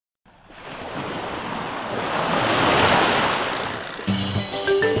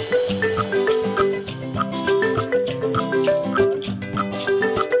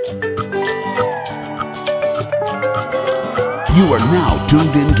You are now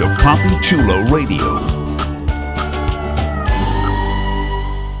tuned in to Papi Chulo Radio.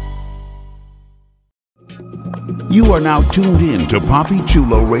 You are now tuned in to Papi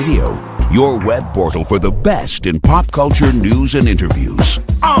Chulo Radio, your web portal for the best in pop culture news and interviews.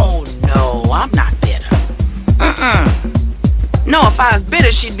 Oh, no, I'm not bitter. No, if I was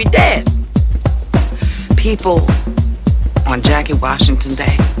bitter, she'd be dead. People on Jackie Washington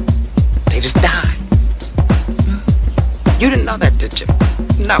Day, they just died. You didn't know that, did you?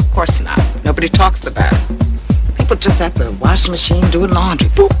 No, of course not. Nobody talks about it. People just at the washing machine doing laundry.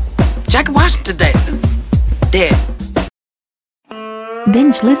 Boop. Jackie Washington Day. Dead.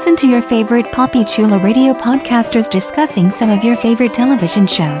 Binge listen to your favorite Papi Chulo Radio podcasters discussing some of your favorite television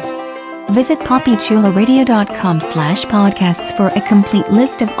shows. Visit papichuloradio.com/podcasts for a complete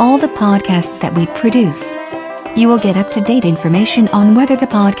list of all the podcasts that we produce. You will get up-to-date information on whether the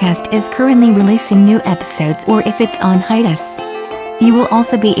podcast is currently releasing new episodes or if it's on hiatus. You will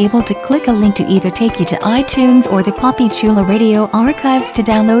also be able to click a link to either take you to iTunes or the Papi Chulo Radio archives to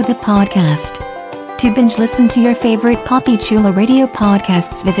download the podcast. To binge listen to your favorite Papi Chulo Radio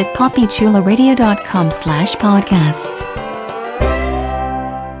podcasts, visit papichuloradio.com/podcasts.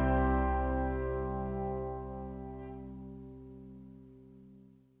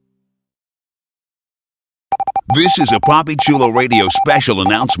 This is a Papi Chulo Radio special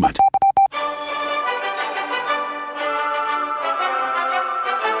announcement.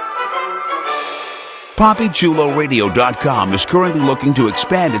 PapiChuloRadio.com is currently looking to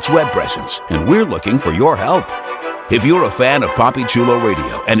expand its web presence, and we're looking for your help. If you're a fan of Papi Chulo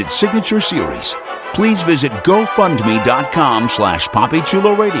Radio and its signature series, please visit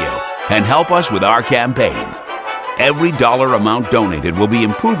GoFundMe.com/PapiChuloRadio and help us with our campaign. Every dollar amount donated will be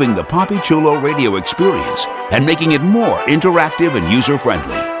improving the Papi Chulo Radio experience and making it more interactive and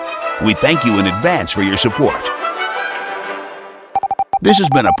user-friendly. We thank you in advance for your support. This has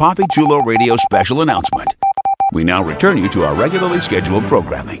been a Papi Chulo Radio special announcement. We now return you to our regularly scheduled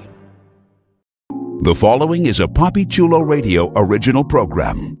programming. The following is a Papi Chulo Radio original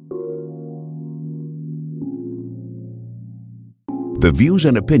program. The views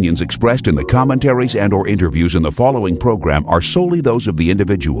and opinions expressed in the commentaries and or interviews in the following program are solely those of the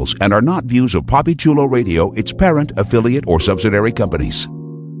individuals and are not views of Papi Chulo Radio, its parent, affiliate, or subsidiary companies.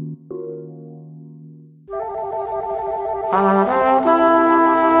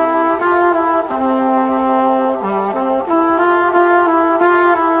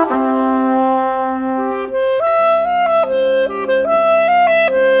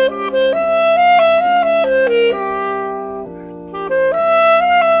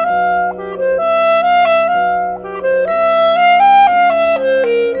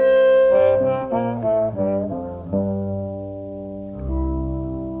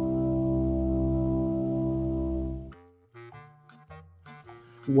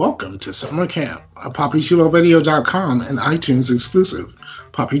 Welcome to Summer Camp, a PapiChuloRadio.com and iTunes exclusive.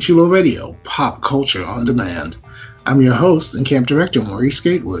 Papi Chulo Radio, pop culture on demand. I'm your host and camp director, Maurice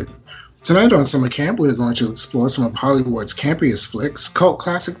Gatewood. Tonight on Summer Camp, we're going to explore some of Hollywood's campiest flicks, cult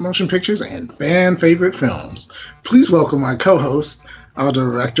classic motion pictures, and fan favorite films. Please welcome my co-host, our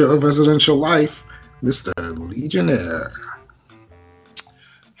director of residential life, Mr. Legionnaire.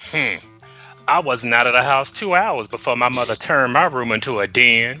 I wasn't out of the house 2 hours before my mother turned my room into a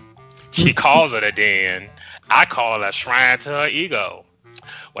den. She calls it a den. I call it a shrine to her ego.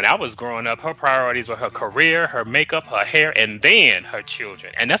 When I was growing up, her priorities were her career, her makeup, her hair, and then her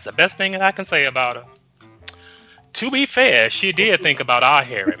children. And that's the best thing that I can say about her. To be fair, she did think about our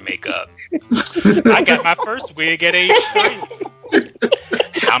hair and makeup. I got my first wig at age 3.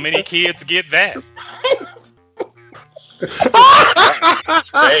 How many kids get that? Damn.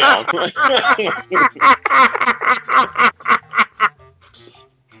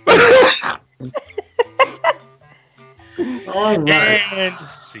 All right.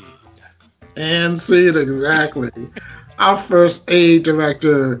 And seed, exactly. Our first aid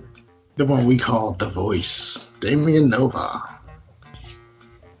director, the one we call The Voice, Damien Nova.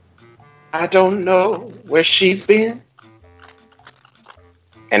 I don't know where she's been,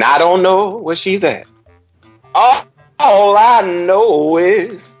 and I don't know where she's at. All I know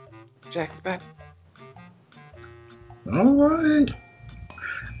is Jack's back. All right.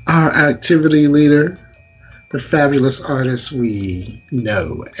 Our activity leader, the fabulous artist we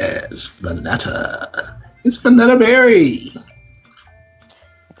know as Vanetta. It's Vanetta Berry.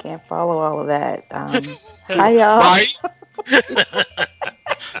 I can't follow all of that. Hi, y'all. Right?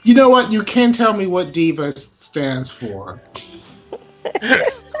 You know what? You can tell me what diva stands for.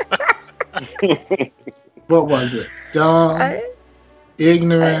 What was it? Dumb,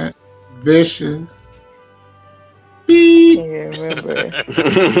 ignorant, vicious. Beep. remember.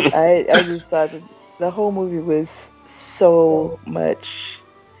 I just thought that the whole movie was so much.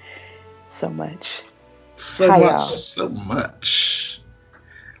 So much. Speaking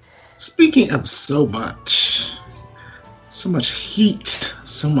of so much heat,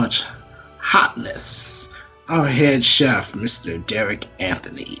 so much hotness, our head chef, Mr. Derek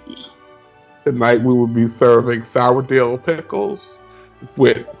Anthony. Tonight we will be serving sour dill pickles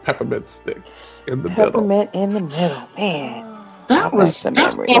with peppermint sticks in the middle. Peppermint in the middle, man. That was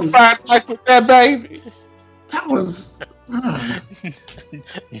like with that baby. That was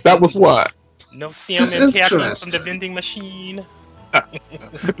that was what? No salmon packets from the vending machine.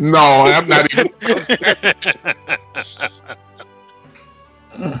 No, I'm not even.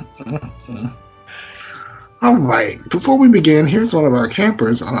 All right. Before we begin, here's one of our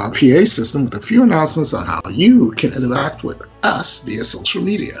campers on our PA system with a few announcements on how you can interact with us via social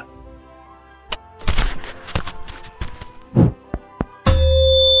media.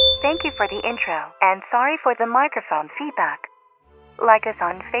 Thank you for the intro, and sorry for the microphone feedback. Like us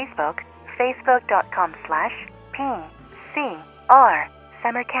on Facebook, facebook.com/PCR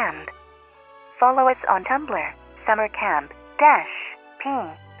Summer Camp. Follow us on Tumblr,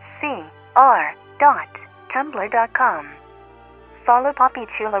 summercamp-pcr.tumblr.com. Follow Poppy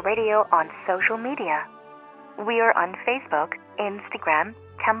Chulo Radio on social media. We are on Facebook, Instagram,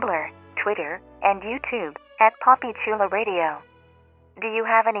 Tumblr, Twitter, and YouTube at Poppy Chulo Radio. Do you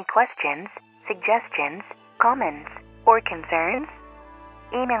have any questions, suggestions, comments, or concerns?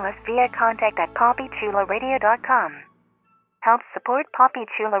 Email us via contact@poppychuloradio.com. Help support Poppy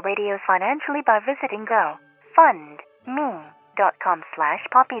Chulo Radio financially by visiting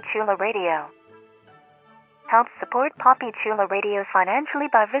GoFundMe.com/PoppyChuloRadio. Help support Poppy Chulo Radio financially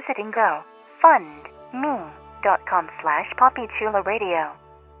by visiting GoFundMe.com/PoppyChuloRadio.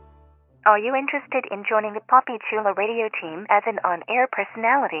 Are you interested in joining the Poppy Chulo Radio team as an on-air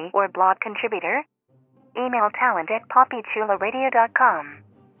personality or blog contributor? Email talent@poppychuloradio.com.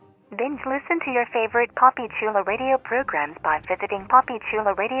 Binge listen to your favorite Poppy Chulo Radio programs by visiting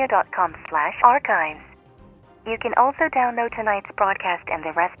poppychuloradio.com/archives. You can also download tonight's broadcast and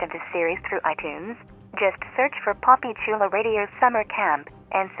the rest of the series through iTunes. Just search for Poppy Chulo Radio Summer Camp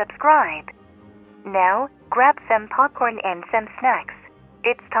and subscribe. Now, grab some popcorn and some snacks.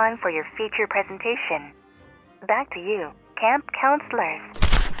 It's time for your feature presentation. Back to you, camp counselors.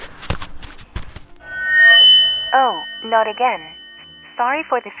 Oh, not again. Sorry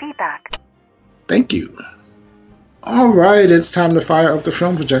for the feedback. Thank you. All right, it's time to fire up the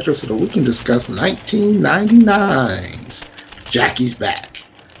film projector so that we can discuss 1999's Jackie's Back.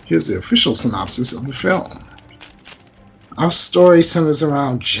 Here's the official synopsis of the film. Our story centers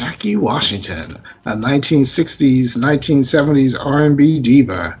around Jackie Washington, a 1960s, 1970s R&B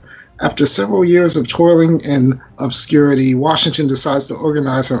diva. After several years of toiling in obscurity, Washington decides to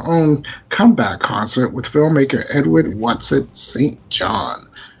organize her own comeback concert with filmmaker Edward Watson St. John,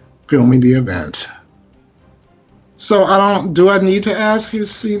 filming the event. So do I need to ask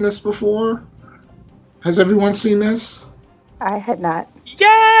who's seen this before? Has everyone seen this? I had not.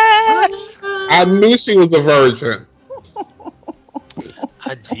 Yes! I knew she was a virgin.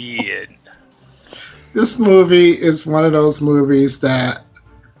 I did. This movie is one of those movies that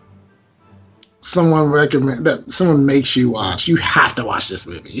someone makes you watch. You have to watch this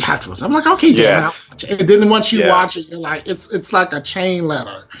movie. You have to watch it. I'm like, okay, damn, I'll watch it. And then once you watch it, you're like, it's like a chain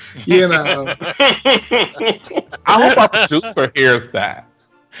letter, you know. I hope our producer hears that.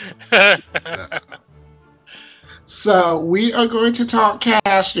 So we are going to talk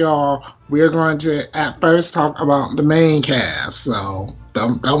cast, y'all. We are going to at first talk about the main cast. So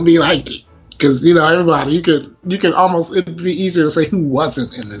don't be like it, because you know everybody. You could almost, it'd be easier to say who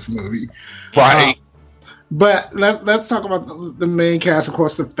wasn't in this movie. Right. But let's talk about the main cast. Of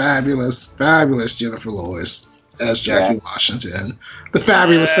course, the fabulous Jennifer Lewis as Jackie Washington. The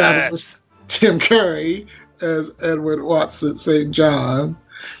fabulous Tim Curry as Edward Watson St. John.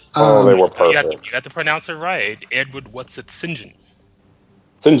 They were perfect. You got to pronounce it right. Edward Watson St. John.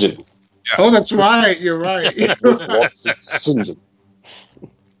 St. John. Yeah. Oh, that's right. You're right. Edward Watson St. John.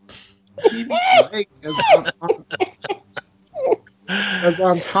 As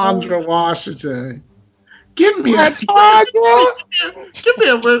Entendre Washington. Give me a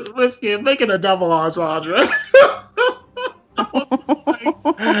whiskey and make it a double entendre.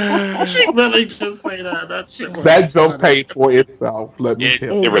 She really just say that. That joke paid for itself. Let me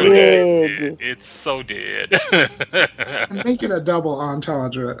tell you. It really did. It so did. Make it a double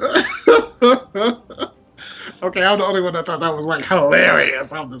entendre. Okay, I'm the only one that thought that was like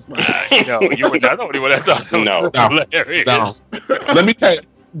hilarious. I'm just like, no, you were not the only one that thought that was hilarious. No.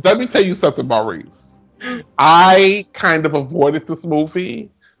 Let me tell you something, Maurice. I kind of avoided this movie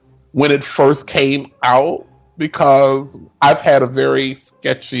when it first came out because I've had a very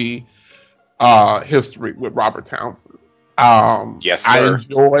sketchy history with Robert Townsend. Yes, I sir.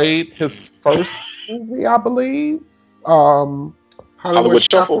 enjoyed his first movie, I believe. Hollywood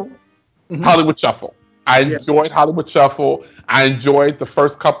Shuffle. Mhm. Hollywood Shuffle. I enjoyed Hollywood Shuffle. I enjoyed the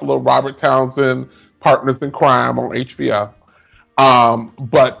first couple of Robert Townsend Partners in Crime on HBO.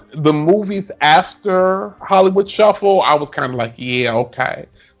 But the movies after Hollywood Shuffle, I was kind of like, yeah, okay.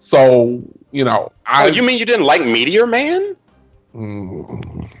 So, you know, Oh, you mean you didn't like Meteor Man?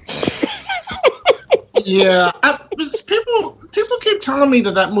 Yeah, people keep telling me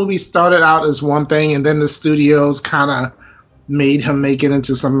that movie started out as one thing, and then the studios kind of made him make it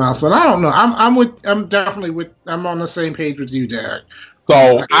into something else. But I don't know. I'm on the same page with you, Derek.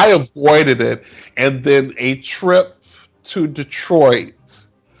 So I avoided it, and then a trip to Detroit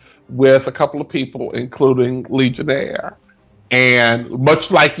with a couple of people, including Legionnaire. And much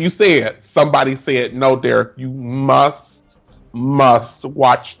like you said, somebody said, "No, Derek, you must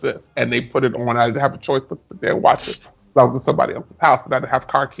watch this." And they put it on. I didn't have a choice but to sit there and watch it. So I was in somebody else's house, and I didn't have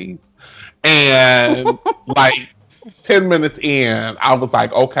car keys. And like 10 minutes in, I was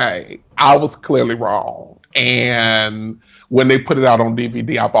like, okay, I was clearly wrong. And when they put it out on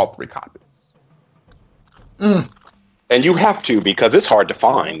DVD, I bought 3 copies. And you have to because it's hard to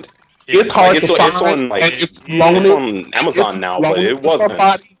find. It's hard to find. It's on like and it's on Amazon now, but it wasn't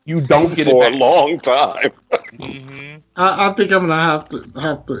you don't get for it a long time. I think I'm gonna have to.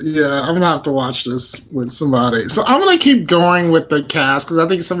 Yeah, I'm gonna have to watch this with somebody. So I'm gonna keep going with the cast because I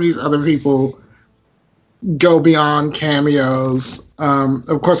think some of these other people go beyond cameos.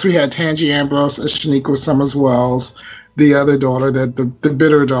 Of course, we had Tangi Ambrose as Shaniqua Summers Wells, the other daughter, the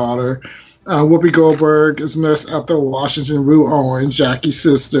bitter daughter. Whoopi Goldberg is Nurse Ethel Washington, Rue Owens, Jackie's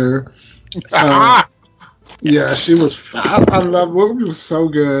sister. Yeah, she was. I love Whoopi. Was so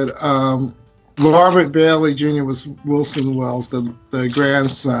good. Robert Bailey Jr. was Wilson Wells, the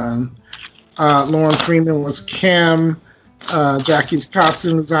grandson. Lauren Freeman was Kim. Jackie's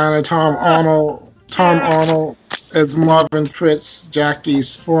costume designer Tom Arnold as Marvin Pritz,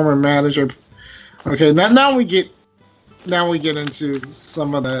 Jackie's former manager. Okay, now we get into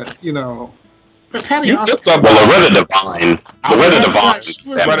some of the, you know. But Patty Austin. Loretta Devine.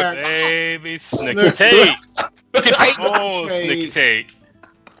 Baby, Snooki Tate. Oh, Snooki Tate.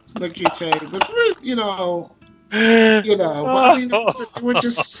 Snooki Tate. But some of, you know, but I mean, there were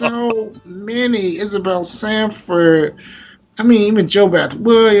just so many. Isabel Sanford. I mean, even Jo Beth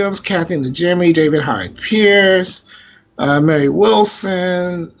Williams, Kathy Najimy, David Hyde Pierce, Mary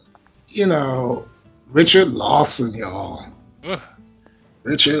Wilson, you know, Richard Lawson, y'all.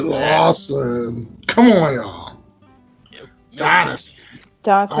 Richard Lawson. Come on, y'all. Dynasty.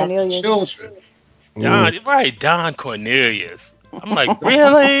 Don Cornelius. Children. Don Cornelius. I'm like,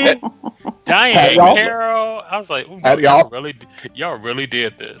 really? Diane Carroll? I was like, y'all really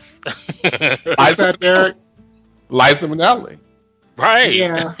did this. What's that, Derek? Liza Minnelli. Right.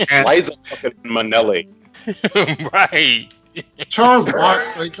 Yeah. Liza fucking Minnelli. Right. Charles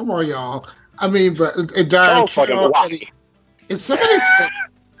Barkley. Come on, y'all. I mean, but Diane Carroll. And some of these,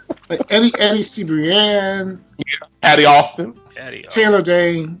 like Eddie Cibrian, Patty Austin, Taylor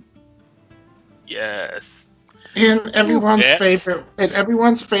Dane. Yes. And everyone's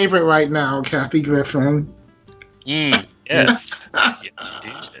favorite right now, Kathy Griffin. Yes.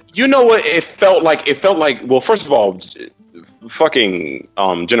 You know what? It felt like. Well, first of all, fucking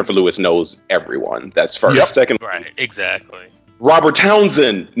Jennifer Lewis knows everyone. That's first. Yep. Second, right? Exactly. Robert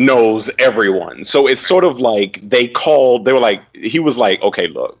Townsend knows everyone. So it's sort of like he was like, okay,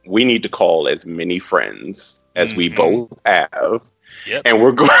 look, we need to call as many friends as we both have. Yep. And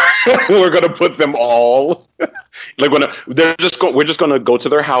we're going to put them all we're just going to go to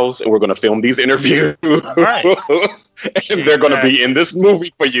their house and we're going to film these interviews. Right. And they're going to be in this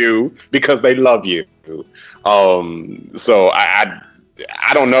movie for you because they love you. So I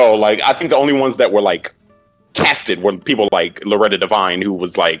don't know. Like, I think the only ones that were like casted were people like Loretta Devine, who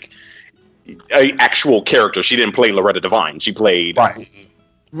was like an actual character. She didn't play Loretta Devine. She played right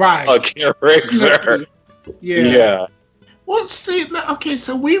a character. Yeah. Well, see, okay,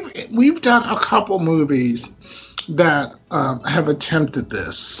 so we've done a couple movies that have attempted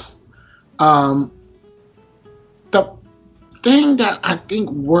this. The thing that I think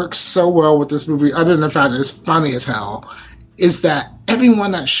works so well with this movie, other than the fact that it's funny as hell, is that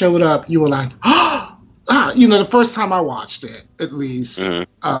everyone that showed up, you were like, you know, the first time I watched it, at least,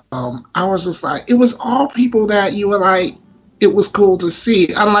 I was just like, it was all people that you were like, it was cool to see.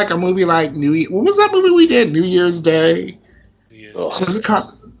 Unlike a movie like what was that movie we did? New Year's Day? Was it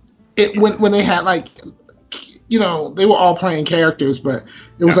called? when they had like, you know, they were all playing characters, but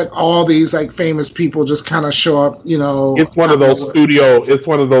it was like all these like famous people just kind of show up, you know. It's one of those studio. It's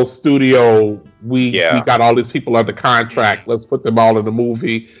one of those studio. We got all these people under contract. Let's put them all in the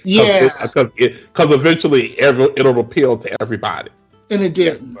movie. Yeah, because eventually it'll appeal to everybody. And it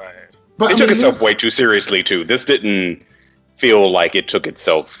didn't. Right. But it took itself way too seriously too. This didn't feel like it took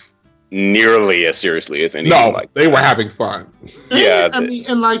itself nearly as seriously as anything like that. They were having fun. Yeah. I mean,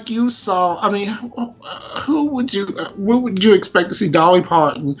 and like you saw, I mean, who would you expect to see Dolly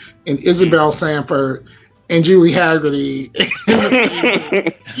Parton and Isabel Sanford and Julie Haggerty in the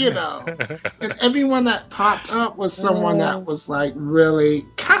same, you know? And everyone that popped up was someone that was like really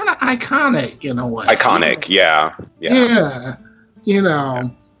kind of iconic in a way. Iconic, yeah. Yeah, you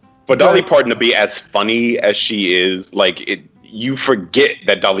know. For Dolly Parton to be as funny as she is, like you forget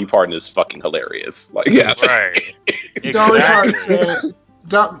that Dolly Parton is fucking hilarious. Like, yeah, right. Dolly Parton said,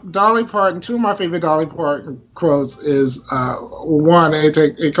 Dolly Parton. Two of my favorite Dolly Parton quotes is one,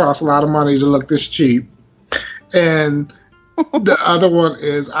 it costs a lot of money to look this cheap, and the other one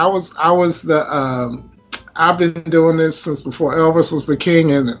is I've been doing this since before Elvis was the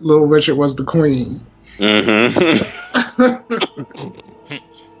king and Little Richard was the queen. Mm-hmm.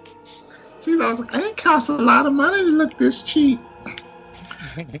 She's always like, it costs a lot of money to look this cheap.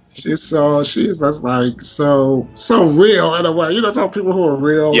 She's just like so real in a way. You know, talk people who are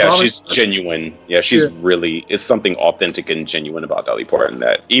real. Yeah, she's genuine. Yeah, she's really. It's something authentic and genuine about Dolly Parton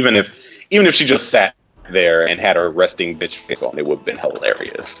that even if she just sat there and had her resting bitch face on, it would have been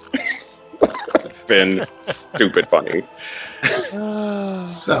hilarious. Been stupid funny.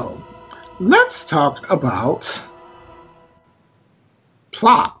 So, let's talk about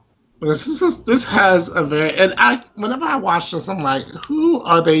plot. This has a very, and whenever I watch this, I'm like, who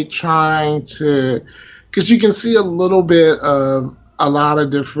are they trying to? Because you can see a little bit of a lot of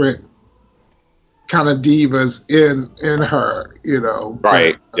different kind of divas in her, you know.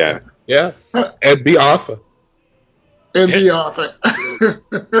 Right. But, yeah. And B. Arthur. And B. Arthur.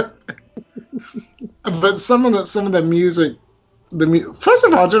 But some of the music, first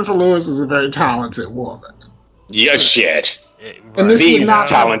of all, Jennifer Lewis is a very talented woman. Yeah, shit. And this the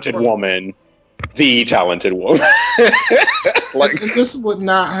talented woman. Like, and this would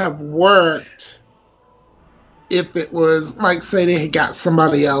not have worked if it was like, say they had got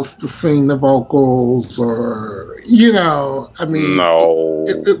somebody else to sing the vocals, or you know, I mean, no,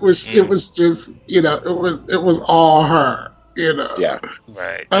 it was just, you know, it was all her, you know,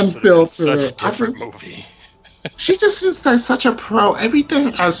 right, unfiltered. Such a different movie. She just seems like such a pro.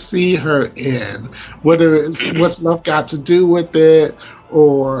 Everything I see her in, whether it's What's Love Got to Do with It,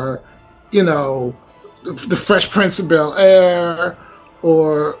 or, you know, the Fresh Prince of Bel-Air,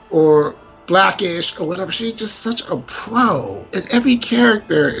 or Blackish, or whatever, she's just such a pro. And every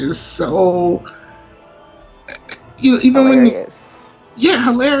character is so, you know, even hilarious.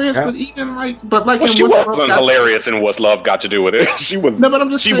 Hilarious, but even like she wasn't hilarious in What's Love Got to Do with It. She was. No, but I'm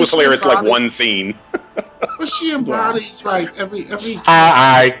just saying, she was hilarious like one scene. But she embodies like every.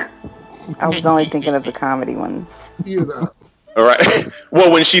 I was only thinking of the comedy ones. You know. All right.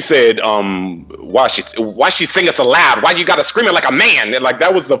 Well, when she said, "Why she sing it so loud? Why you gotta scream it like a man?" And, like,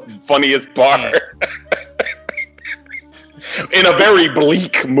 that was the funniest part. In a very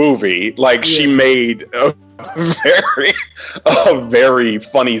bleak movie, like she made a very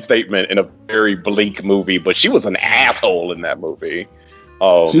funny statement in a very bleak movie, but she was an asshole in that movie.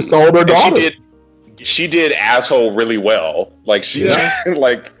 She sold her daughter. She did asshole really well. Like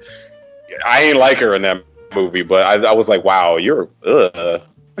like, I ain't like her in that movie, but I was like, wow, you're gross.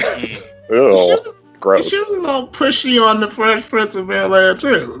 She was a little pushy on the Fresh Prince of Bel-Air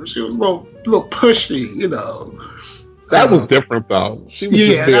too. She was a little pushy, you know. That was different though. She was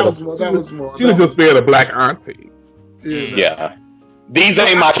that was more. She was just being a black auntie. Yeah. These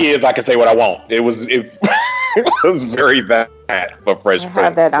ain't my kids. I can say what I want. It was very bad for Fresh Prince. I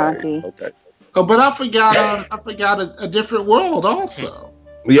had that auntie. Okay. Oh, but I forgot a different world also.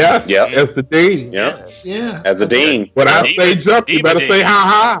 Yeah. As the dean. Yeah. As a dean. When I say jump, you better say ha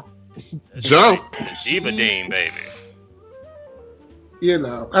ha. Jump. Diva Dean, baby. You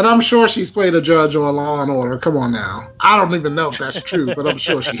know, and I'm sure she's played a judge on Law and Order. Come on now. I don't even know if that's true, but I'm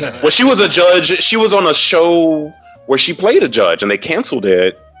sure she has. Well, she was a judge. She was on a show where she played a judge, and they canceled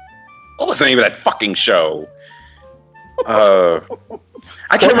it. What was the name of that fucking show? I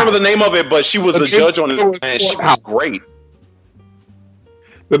can't remember the name of it, but she was a judge on it, and she was great.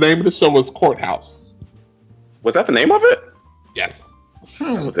 The name of the show was Courthouse. Was that the name of it? Yes.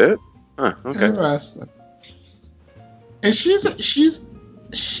 Was it? Huh, okay. Interesting. And she is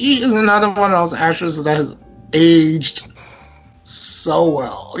another one of those actresses that has aged so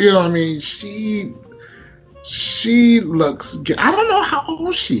well. You know what I mean? She looks good. I don't know how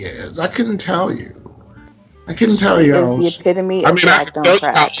old she is. I couldn't tell you. How Is the epitome of black don't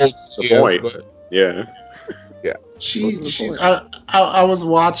crack. Yeah. I was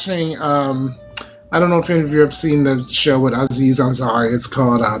watching. I don't know if any of you have seen the show with Aziz Ansari. It's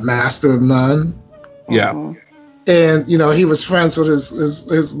called Master of None. Yeah. And he was friends with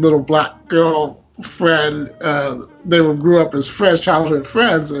his little black girl friend. They grew up as childhood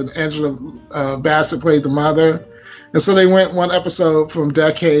friends, and Angela Bassett played the mother. And so they went one episode from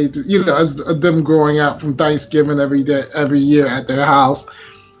decade, as them growing up from Thanksgiving every year at their house.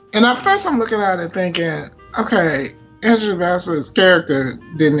 And at first I'm looking at it thinking, okay, Angela Bassett's character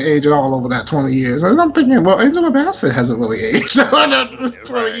didn't age at all over that 20 years. And I'm thinking, well, Angela Bassett hasn't really aged over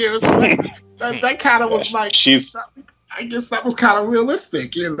 20 years. So that kind of was like, I guess that was kind of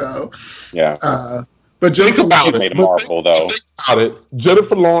realistic, Yeah. But Jennifer Lawrence made Marvel, though.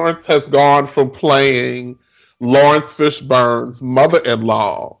 Jennifer Lawrence has gone from playing Lawrence Fishburne's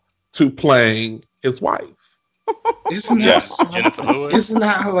mother-in-law to playing his wife. Isn't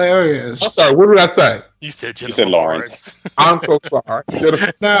that hilarious? I'm sorry, what did I say? You said Jennifer Lawrence. I'm so sorry.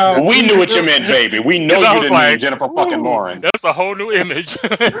 No, we knew what you meant, baby. We know you didn't mean Jennifer fucking Lawrence. That's a whole new image. I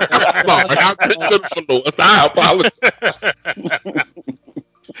apologize.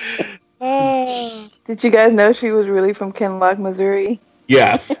 Did you guys know she was really from Kinloch, Missouri?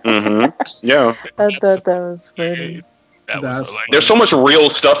 Yes. Mm-hmm. Yeah. I thought that was funny. There's so much real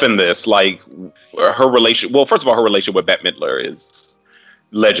stuff in this, like her relation. Well, first of all, her relationship with Bette Midler is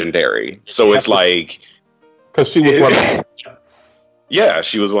legendary. So it's like, because she was one of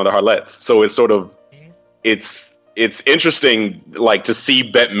she was one of the harlots. So it's sort of, it's interesting, like, to see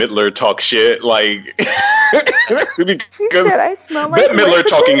Bette Midler talk shit, like, because Bette Midler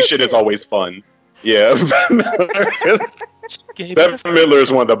talking shit is always fun. Yeah. Bette Midler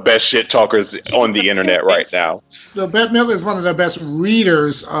is one of the best shit talkers on the internet right now. No, Bette Midler is one of the best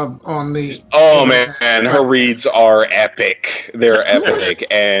readers on the. Oh man, her reads are epic. They're epic,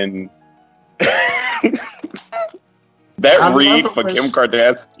 and that read for Kim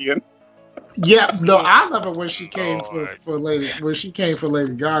Kardashian. Yeah, no, I love it when she came for Lady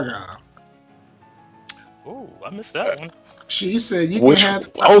Gaga. Oh, I missed that one. She said you can have.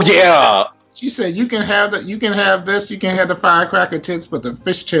 Oh yeah. She said you can have that. You can have this. You can have the firecracker tits, but the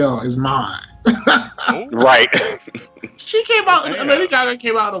fishtail is mine. Right. She came out. Lady Gaga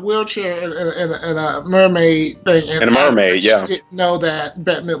came out in a wheelchair and a mermaid thing. And a mermaid, yeah. She didn't know that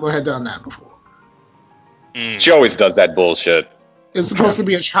Bette Midler had done that before. She always does that bullshit. It's supposed to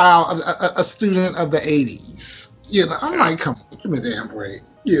be a child, a student of the 80s. I'm like, come on, give me a damn break.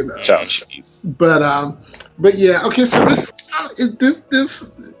 But yeah, okay. So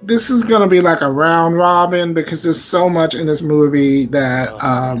this is gonna be like a round robin because there's so much in this movie that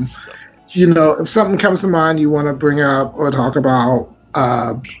if something comes to mind you want to bring up or talk about,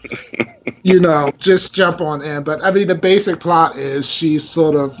 just jump on in. But I mean, the basic plot is she's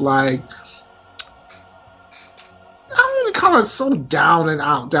sort of like, I don't really call it so down and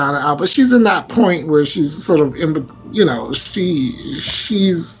out, but she's in that point where she's sort of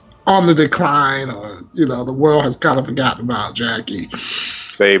she's on the decline, or the world has kind of forgotten about Jackie.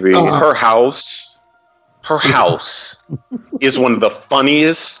 Baby, her house is one of the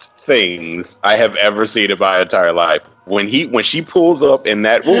funniest things I have ever seen in my entire life. When she pulls up in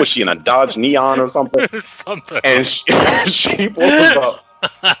that, what was she in, a Dodge Neon or something? And she pulls up.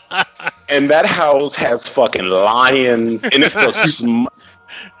 And that house has fucking lions, and it's this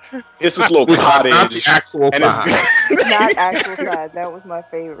little cottage. Not the actual size. Not actual size. That was my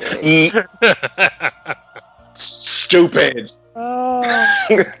favorite. Stupid.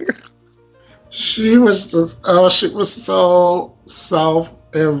 She was so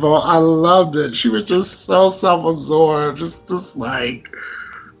self-involved. I loved it. She was just so self-absorbed. Just like,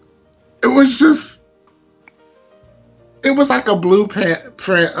 it was like a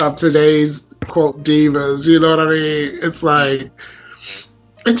blueprint of today's quote divas. You know what I mean? It's like,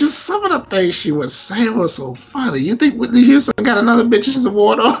 it's just some of the things she was saying was so funny. You think Whitney Houston got another bitch's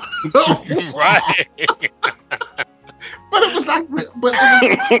award on? Right. But it was like,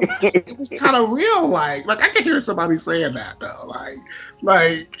 it was kind of real. Like I could hear somebody saying that though.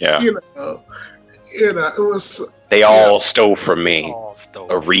 Yeah. It was. They all stole from me.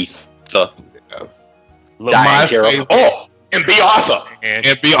 Aretha. Diane Carroll. Oh, and B. Arthur. And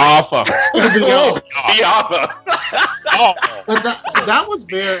B. Arthur. B. Arthur. But that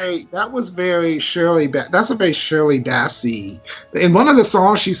was very Shirley. That's a very Shirley Bassey. In one of the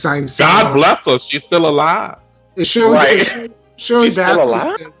songs she sang, God bless her, she's still alive. Shirley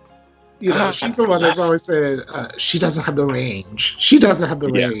Bassey. she's the one that's always said she doesn't have the range. She doesn't have the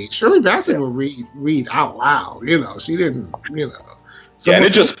range. Shirley Bassey will read out loud. She didn't. So and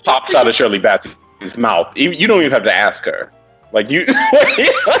it just pops out of Shirley Bassey's mouth. You don't even have to ask her. Like you,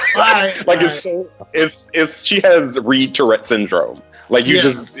 it's she has Reed Tourette syndrome. Like you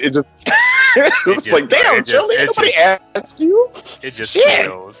it's like damn, Shirley, nobody asked you. It just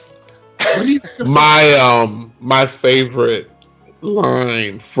feels. My favorite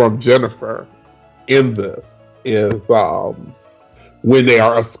line from Jennifer in this is when they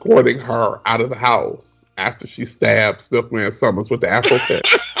are escorting her out of the house after she stabs Milkman Summers with the Afro pit.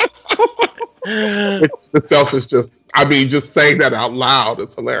 Which itself is just saying that out loud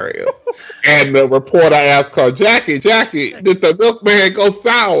is hilarious. And the reporter asked her, Jackie, did the milkman go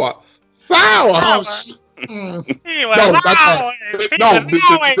sour? Sour? He was sour.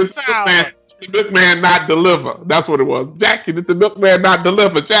 The milkman not deliver. That's what it was. Jackie, did the milkman not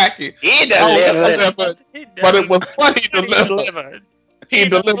deliver? Jackie. He delivered. But it was what he delivered. He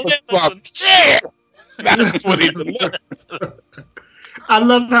delivered some shit. That's what he delivered. I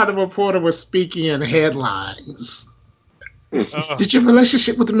love how the reporter was speaking in headlines. Did your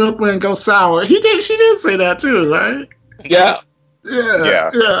relationship with the milkman go sour? She did say that too, right? Yeah. Yeah.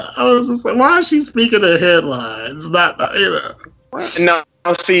 I was just like, why is she speaking in headlines? Not. Now,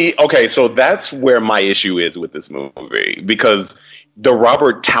 see, okay, so that's where my issue is with this movie, because the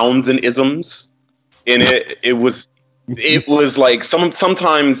Robert Townsend-isms in it was like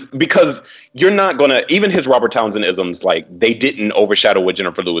sometimes, because you're not gonna, even his Robert Townsend-isms, like, they didn't overshadow what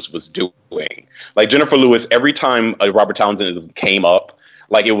Jennifer Lewis was doing. Like, Jennifer Lewis, every time a Robert Townsend-ism came up,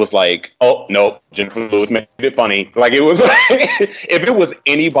 like, it was like, oh, no, Jennifer Lewis made it funny. Like, it was like, if it was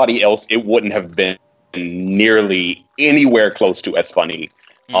anybody else, it wouldn't have been nearly anywhere close to as funny,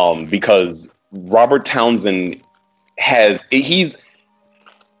 because Robert Townsend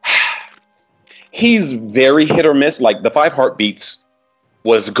he's very hit or miss. Like, the 5 Heartbeats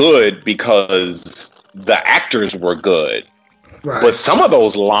was good because the actors were good, right. But some of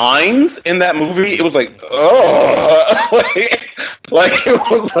those lines in that movie, it was like, oh, like it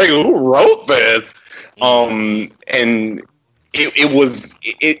was like, who wrote this? And it was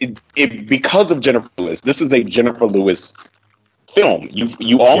because of Jennifer Lewis. This is a Jennifer Lewis film.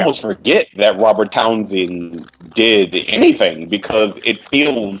 You almost forget that Robert Townsend did anything, because it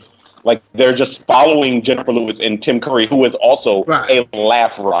feels like they're just following Jennifer Lewis and Tim Curry, who is also a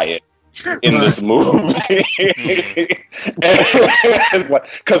laugh riot in this movie.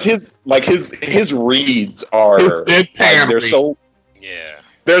 Because his reads are they're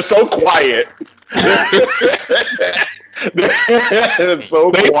so quiet.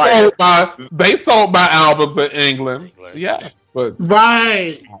 They sold my albums in England. Yes, but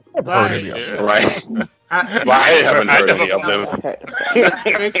right. I haven't heard any of them.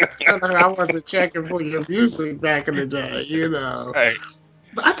 I wasn't checking for your music back in the day, Right.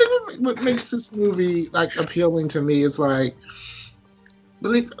 But I think what makes this movie like appealing to me is like,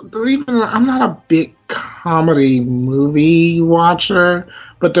 believe it or not, I'm not a big comedy movie watcher,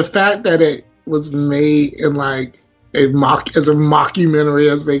 but the fact that it was made in like as a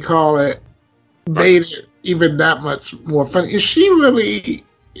mockumentary, as they call it, made it even that much more funny. Is she really?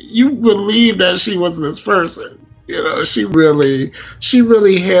 You believe that she was this person? She really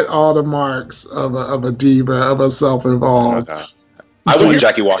hit all the marks of a diva, of a self-involved. I want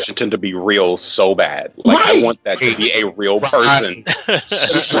Jackie Washington to be real so bad. Like, I want that to be a real person.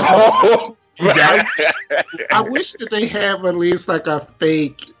 I wish that they had at least like a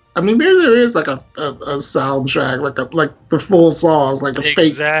fake. I mean, maybe there is like a soundtrack, like the full songs, like a fake.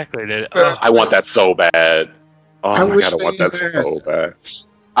 Exactly. I want that so bad. Oh my god, I want that so bad.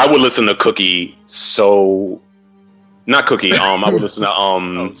 I would listen to Cookie not Cookie. I would listen to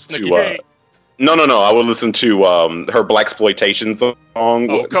No. I would listen to her blaxploitation song.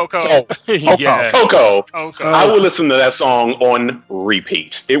 Oh, Coco. Yeah. Coco. I would listen to that song on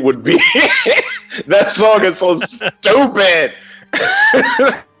repeat. It would be that song is so stupid.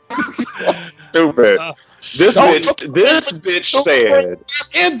 Stupid. This bitch said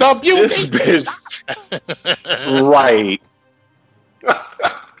in the beauty. This bitch right.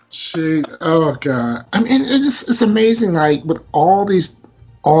 Oh god! I mean, it's amazing. Like with all these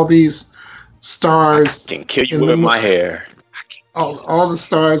stars, I can kill you with my hair. All the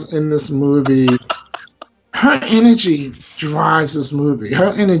stars in this movie. Her energy drives this movie.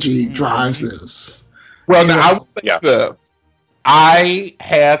 Her energy drives this. Well, now I would say this. I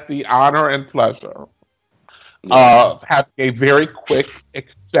had the honor and pleasure of having a very quick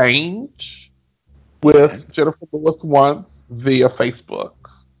exchange with Jennifer Lewis once via Facebook,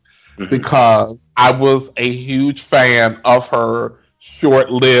 because I was a huge fan of her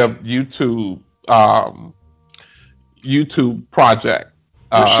short-lived YouTube project.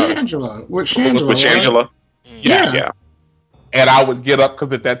 With Shangela. With Shangela. Right? Yeah. And I would get up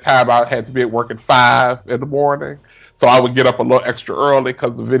because at that time I had to be at work at 5 in the morning. So I would get up a little extra early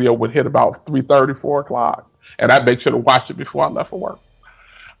because the video would hit about 3:30, 4 o'clock. And I'd make sure to watch it before I left for work.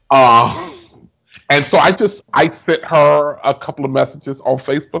 And so I sent her a couple of messages on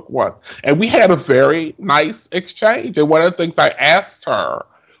Facebook once. And we had a very nice exchange. And one of the things I asked her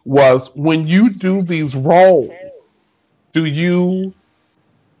was, when you do these roles, do you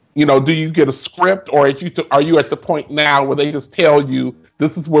get a script, or are you at the point now where they just tell you,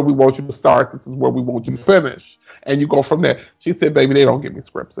 this is where we want you to start, this is where we want you to finish, and you go from there? She said, baby, they don't give me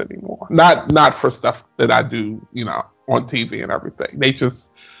scripts anymore. Not for stuff that I do, on TV and everything. They just,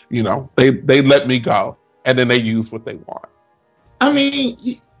 they let me go, and then they use what they want. I mean,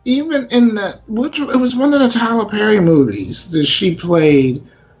 even in it was one of the Tyler Perry movies that she played,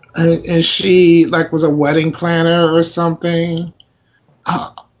 and she was a wedding planner or something.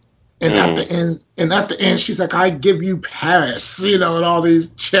 And at the end, she's like, "I give you Paris," and all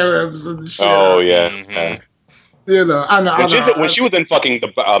these cherubs and shit. Oh yeah. Mm-hmm. I know. When she was in fucking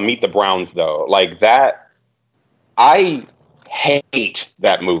the Meet the Browns, though, like that, I hate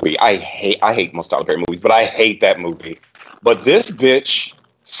that movie. I hate most Tyler Perry movies, but I hate that movie. But this bitch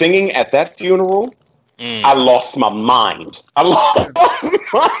singing at that funeral, I lost my mind. I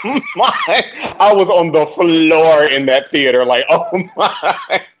was on the floor in that theater, like, oh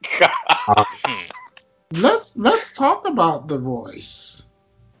my God. Let's talk about The Voice.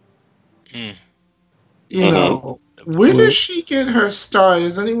 Where does she get her start?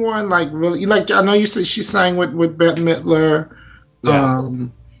 Is anyone really I know you said she sang with Bette Midler,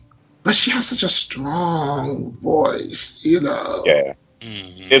 but she has such a strong voice, Yeah,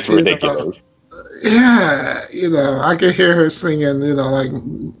 it's ridiculous. I could hear her singing,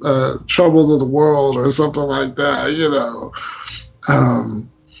 Troubles of the World or something like that,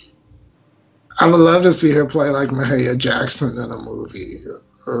 I would love to see her play like Mahalia Jackson in a movie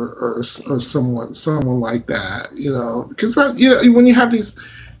or someone like that, because, when you have these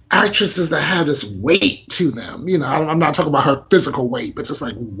actresses that have this weight to them, I'm not talking about her physical weight, but just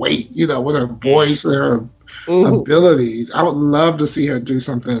like weight, with her voice and her abilities. I would love to see her do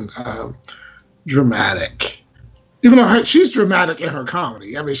something dramatic, even though she's dramatic in her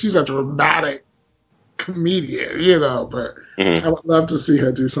comedy. I mean, she's a dramatic comedian, but I would love to see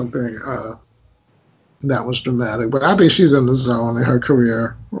her do something that was dramatic. But I think she's in the zone in her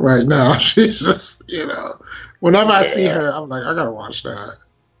career right now. She's just, whenever I see her, I'm like, I gotta watch that.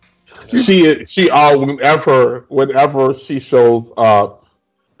 Whenever she shows up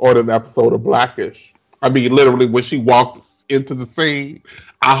on an episode of Blackish, I mean, literally when she walks into the scene,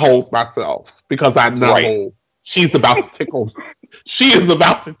 I hold myself because I know she's about to tickle. She is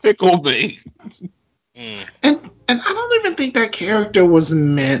about to tickle me. And I don't even think that character was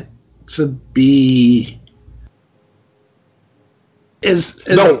meant to be. I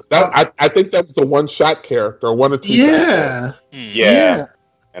think that was a one-shot character, one or two. Yeah.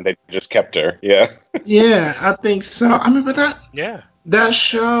 And they just kept her. Yeah. Yeah, I think so. I mean, but that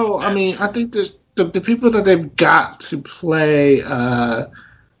show. I mean, I think the people that they've got to play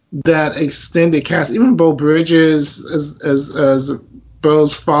that extended cast, even Beau Bridges as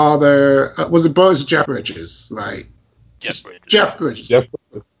Beau's father. Was it Beau? It's Jeff Bridges, right? Jeff Bridges.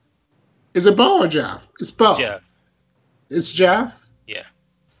 Is it Beau or Jeff? It's Beau. Jeff. It's Jeff? Yeah.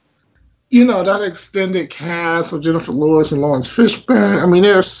 That extended cast of Jennifer Lewis and Lawrence Fishburne. I mean,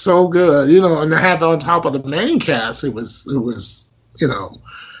 they're so good, and to have on top of the main cast, it was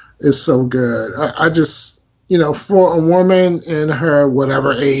it's so good. I just, for a woman in her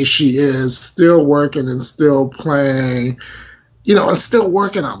whatever age she is, still working and still playing, and still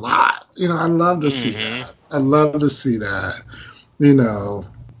working a lot. I love to see that. I love to see that,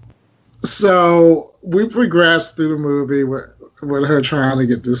 So we progressed through the movie with her trying to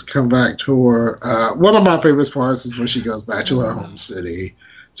get this comeback tour. One of my favorite parts is when she goes back to her home city,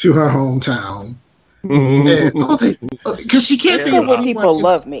 to her hometown. Because she can't think of people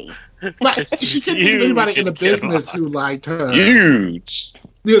love me. Right, she couldn't think of anybody in the business who liked her. Huge.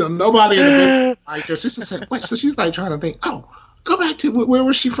 Nobody in the business liked her. She just said, wait, so she's trying to think, go back to, where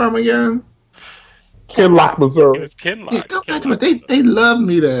was she from again? Kinloch, Missouri. It was Kinloch. Yeah, go back to it. They love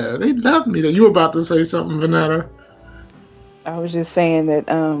me there. They love me there. You were about to say something, Vanetta? I was just saying that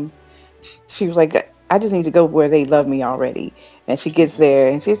she was like, I just need to go where they love me already. And she gets there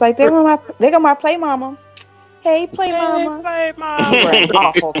and she's like, they got my play mama. Hey, play mama. Play mama. You were an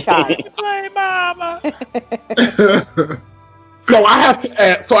awful child. Play mama. So I have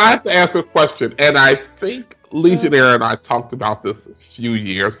to ask a question, and I think Legionnaire and I talked about this a few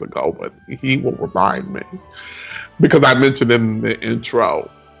years ago, but he will remind me because I mentioned it in the intro.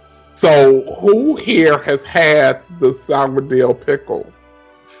 So, who here has had the sourdough pickle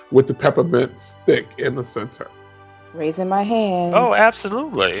with the peppermint stick in the center? Raising my hand. Oh,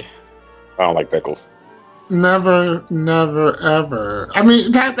 absolutely. I don't like pickles. Never, ever. I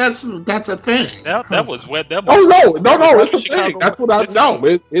mean, that's a thing. That was what that was. Oh no, it's a Chicago. thing. That's what I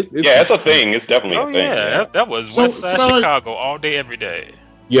know. It's a thing. It's definitely a thing. Yeah, that was West Side Chicago all day, every day.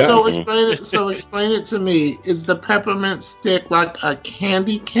 Yeah. So explain it to me. Is the peppermint stick like a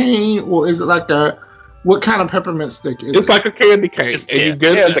candy cane, or is it like what kind of peppermint stick is it? It's like a candy cane, you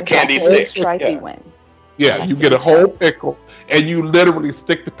get it's a candy stick. Stripy one. Yeah, you get a whole pickle, and you literally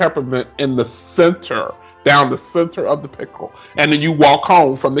stick the peppermint in the center, down the center of the pickle, and then you walk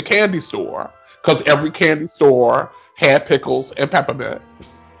home from the candy store because every candy store had pickles and peppermint.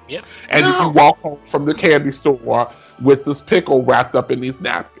 Yep. And you walk home from the candy store with this pickle wrapped up in these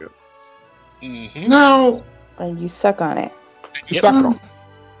napkins. Mm-hmm. No. And you suck on it. You suck on it.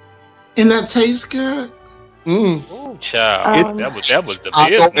 And that tastes good? Oh, child. That was the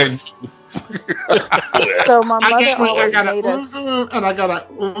business. So my mother always made us... And I got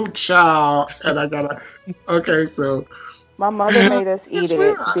a child. And I got a... Okay, so... My mother made us eat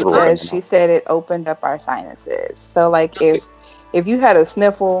it because she said it opened up our sinuses. So, like, if you had a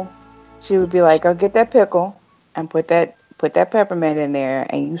sniffle, she would be like, "Oh, get that pickle and put that peppermint in there,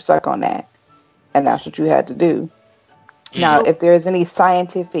 and you suck on that." And that's what you had to do. Now, if there's any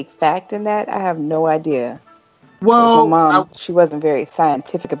scientific fact in that, I have no idea. Well, my mom, she wasn't very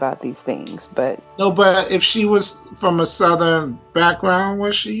scientific about these things, but... No, but if she was from a southern background,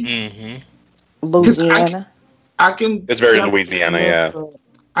 was she? Mm-hmm. Louisiana? I can... It's very Louisiana, yeah.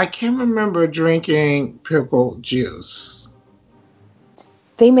 I can remember drinking pickle juice.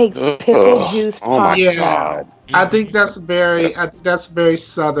 They make pickle juice pop. Oh my God. I think that's very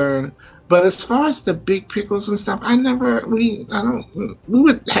southern. But as far as the big pickles and stuff, we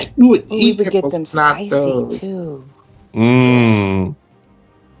would eat pickles, get them not spicy those. too. Mm.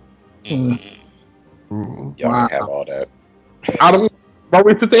 Y'all have all that.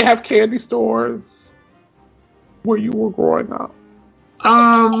 Maurice, did they have candy stores where you were growing up?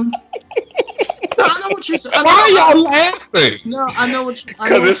 No, I know what you're saying. Why are y'all laughing? No, I know what you.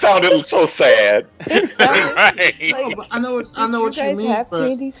 Because it sounded so sad. Right. No, I know what you guys mean. have But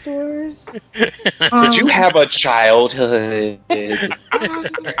candy stores? Did you have a childhood?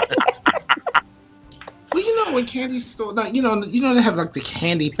 Well, you know, when candy store, like, you know, they have like the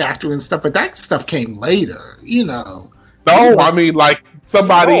candy factory and stuff, but that stuff came later. You know. No, I mean like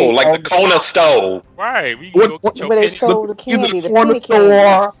somebody. Oh, like the Kona stove. Right. We What- go what- get your Where they penny. sold the candy, Either the corner penny store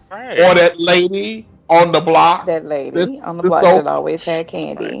candy. Right. or that lady on the block. That lady This- on the this block sold- that always had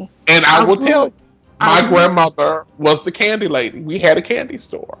candy. And I will tell you, I my grandmother was the candy lady. We had a candy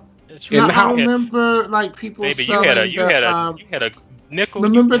store. That's in Now, the I house. remember like people Baby, you selling had a nickel.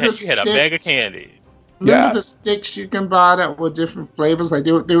 remember you the had a bag of sticks? candy. Remember Yeah. the sticks you can buy that were different flavors? Like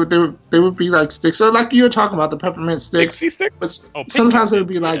they would be like sticks. So like you were talking about the peppermint sticks. Pixie stick? But Oh, sometimes Pixie it would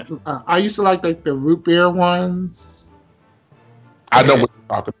be like I used to like the root beer ones. I know what you're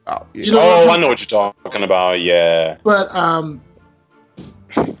talking about. Yeah. You know- Oh, I know what you're talking about. Yeah. But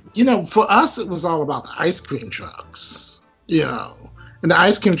you know, for us it was all about the ice cream trucks. You know, and the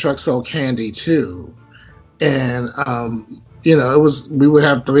ice cream trucks sold candy too, and you know, we would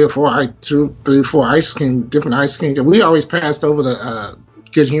have three or four different ice cream. We always passed over the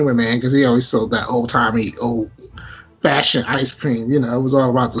Good Humor Man because he always sold that old fashioned ice cream. You know, it was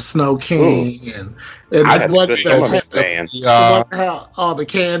all about the Snow King and I the had one Good Humor Man fan. the one that had all the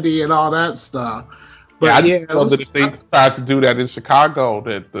candy and all that stuff. But I yeah, didn't know that if they tried to do that in Chicago,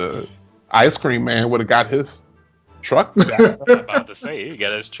 that the ice cream man would have got his truck jacked. I'm about to say he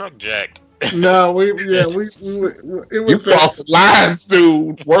got his truck jacked. no, it You was crossed the lines,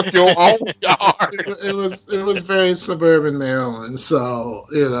 dude. Work your own yard. it was very suburban Maryland. So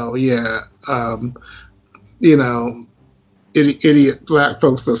you know, yeah, you know, idiot black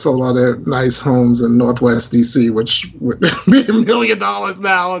folks that sold all their nice homes in Northwest DC, which would be $1 million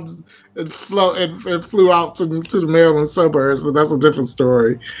now, and flew out to the Maryland suburbs. But that's a different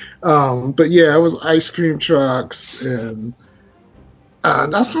story. But yeah, it was ice cream trucks and.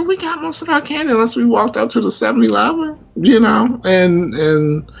 That's where we got most of our candy, unless we walked up to the 7-Eleven, you know, and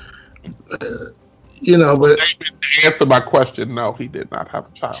you know, but To answer my question, no, he did not have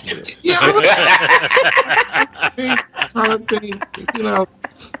a child. yeah, I would think, you know,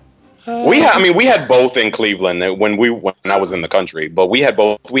 We had both in Cleveland when I was in the country, but we had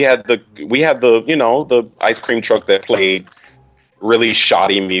both. We had the you know, the ice cream truck that played really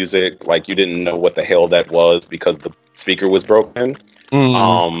shoddy music. Like you didn't know what the hell that was because the speaker was broken.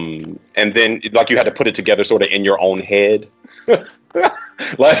 And then like you had to put it together sort of in your own head.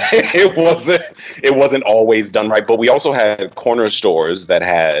 Like it wasn't always done right. But we also had corner stores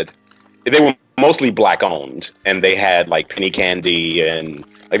that they were mostly black owned, and they had like penny candy, and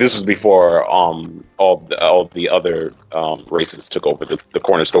like this was before all the other races took over the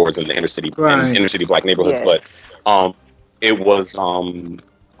corner stores in the inner city black neighborhoods. Yes. But it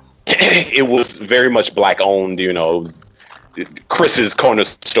was very much black owned, you know, Chris's corner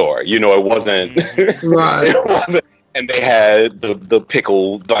store, you know. It wasn't right. It wasn't. And they had the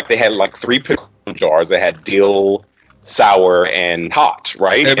pickle, like they had like 3 pickle jars. They had dill, sour, and hot,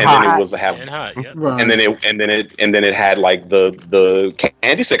 right? And then it was hot, yeah. Right. And then it had like the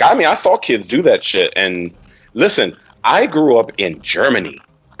candy stick. I mean, I saw kids do that shit. And listen, I grew up in Germany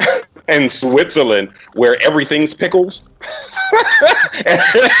and Switzerland where everything's pickles.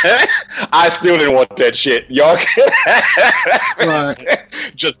 I still didn't want that shit. Y'all can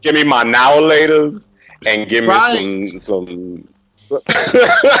just give me my now laters. And give me some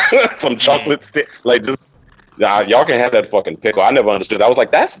chocolate stick. Like just y'all can have that fucking pickle. I never understood. I was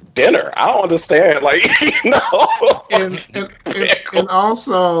like, that's dinner. I don't understand. Like, you know. And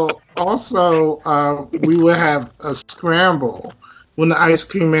also we would have a scramble when the ice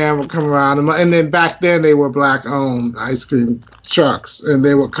cream man would come around. And then back then they were black owned ice cream trucks, and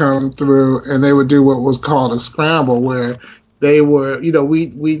they would come through and they would do what was called a scramble, where they were, you know,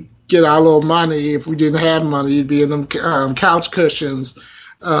 we get our little money. If we didn't have money, you'd be in them couch cushions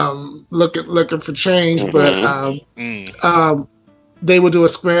looking for change. Mm-hmm. But they would do a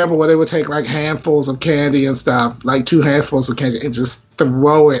scramble where they would take like handfuls of candy and stuff, like 2 handfuls of candy, and just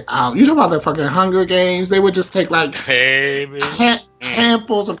throw it out. You talk about the fucking Hunger Games? They would just take like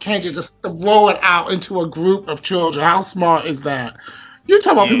handfuls of candy, just throw it out into a group of children. How smart is that? You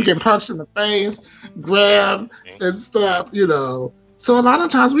talk about people getting punched in the face, grabbed and stuff, you know. So a lot of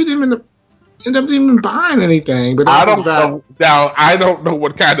times we didn't end up even buying anything. But I don't know. Now I don't know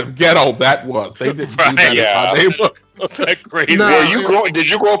what kind of ghetto that was. They didn't do that. Yeah, that crazy. No, did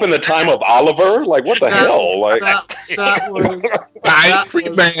you grow up in the time of Oliver? Like what the hell? Like that was the ice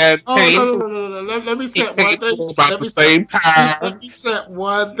cream man. Oh no! Let me set one thing. Let me set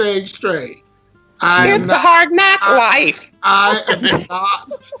one thing straight. It's a hard knock life. I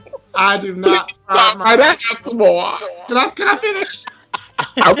do not. That's more. Can I finish?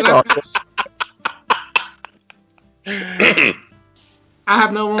 I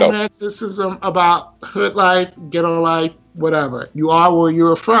have no romanticism about hood life, ghetto life, whatever. You are where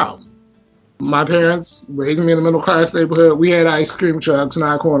you're from. My parents raised me in a middle class neighborhood. We had ice cream trucks,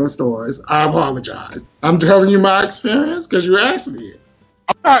 not corner stores. I apologize. I'm telling you my experience because you asked me.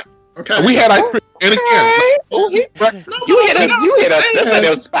 Okay. We had ice cream. And again, you hit a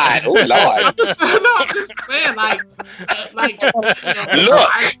little spot. Oh Lord! I'm just saying, like look,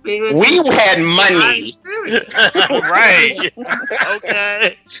 we had money, right?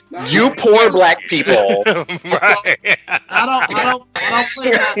 Okay. You poor black people, right? I don't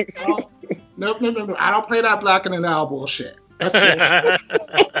play that. No. I don't play that black and an owl bullshit. That's I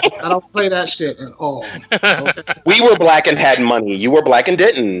don't play that shit at all. Okay? We were black and had money. You were black and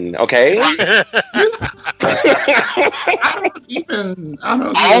didn't. Okay. I don't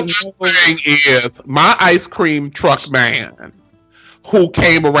All I'm saying is my ice cream truck man, who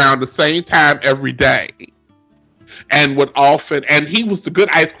came around the same time every day, and would often, and he was the good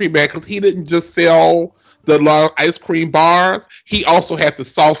ice cream man because he didn't just sell the long ice cream bars. He also had the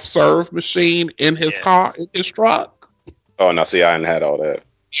soft serve machine in his car, in his truck. Oh, no, see, I hadn't had all that.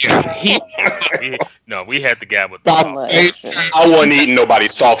 We had the guy with I wasn't eating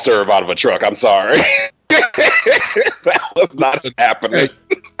nobody's soft serve out of a truck. I'm sorry. That was not happening.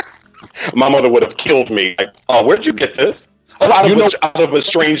 My mother would have killed me. Like, oh, where'd you get this? Out of a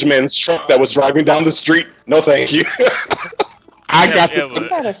strange man's truck that was driving down the street. No, thank you. I got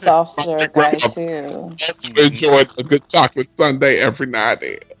a soft serve guy too. Enjoyed a good chocolate sundae every now and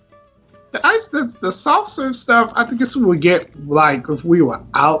then. The soft serve stuff, I think this we would get like if we were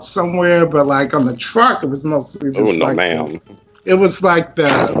out somewhere, but like on the truck, it was mostly just it was like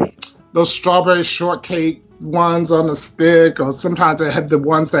those strawberry shortcake ones on the stick, or sometimes they had the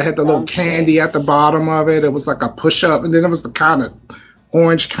ones that had the little candy at the bottom of it. It was like a push up, and then it was the kind of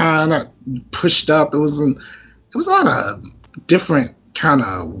orange kind of pushed up. It was a lot of different kind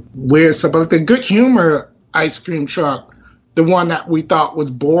of weird stuff. But like the Good Humor ice cream truck, the one that we thought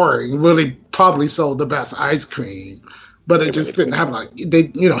was boring, really probably sold the best ice cream, but it just didn't have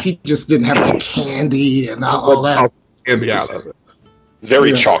he just didn't have like candy and all that. Candy out of it. It's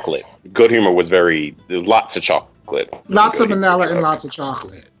very chocolate. Good Humor was lots of chocolate chocolate. Lots of vanilla and lots of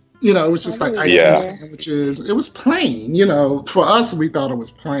chocolate. You know, it was just like ice cream sandwiches. It was plain. You know, for us, we thought it was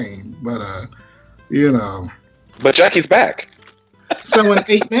plain, but you know. But Jackie's back. So in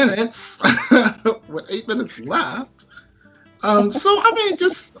 8 minutes, with 8 minutes left. So I mean,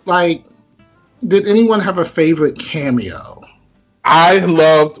 just like, did anyone have a favorite cameo? I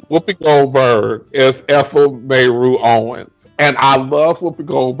loved Whoopi Goldberg as Ethel Mayru Owens. And I love Whoopi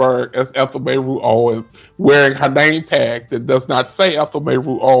Goldberg as Ethel Mayru Owens wearing her name tag that does not say Ethel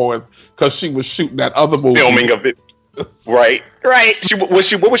Mayru Owens because she was shooting that other movie. Filming of it. Right. What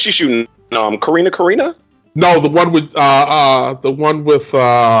was she shooting? Karina? No, the one with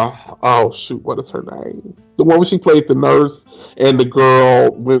oh shoot, what is her name? The one where she played the nurse and the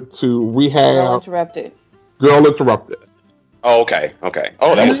girl went to rehab. Girl Interrupted. Oh, okay.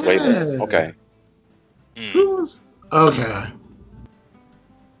 Oh, that was way better. Okay. Who was okay?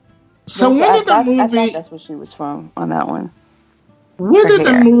 So when did the movie? I thought that's what she was from on that one. When did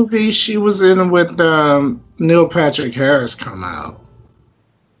the movie she was in with Neil Patrick Harris come out?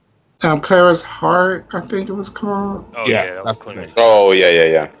 Clara's Heart, I think it was called. Oh yeah, that was Clara's. Oh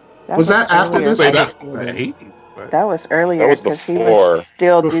yeah. Was that after this? That was earlier. That was because before. He was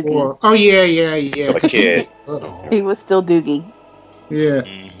still Doogie. Oh yeah. Still a kid. He was still Doogie. Yeah.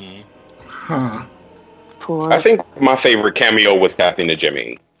 Mm-hmm. Huh. I think my favorite cameo was Kathy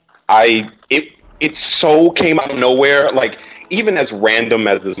Najimy. It so came out of nowhere. Like, even as random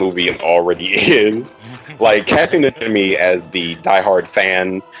as this movie already is, like Kathy Najimy as the diehard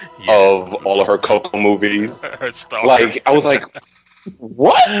fan of all of her Coco movies. Like, I was like,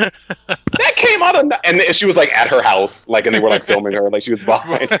 what? That came out of and she was like at her house, like, and they were like filming her, like she was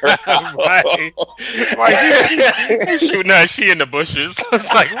behind her house. Right. Shooting her, she in the bushes. I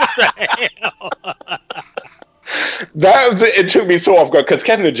was like, what the hell? It took me so off guard because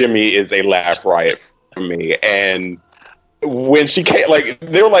Kathy Najimy is a laugh riot for me, and when she came, like,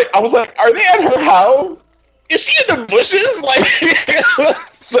 they were like, I was like, are they at her house? Is she in the bushes? Like,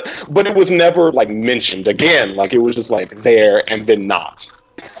 but it was never like mentioned again. Like, it was just like there and then not.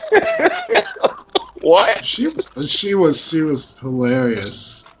 What? She was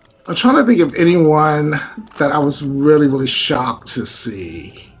hilarious. I'm trying to think of anyone that I was really, really shocked to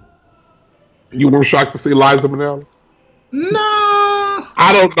see. You were shocked to see Liza Minnelli? No.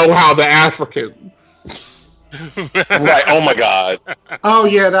 I don't know how the Africans. Right. Oh my God. Oh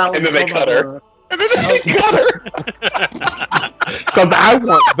yeah, that was. And then they cut her. Because I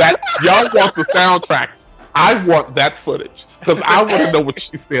want that. Y'all want the soundtracks. I want that footage because I want to know what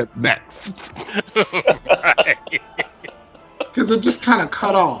she said next. Because it just kind of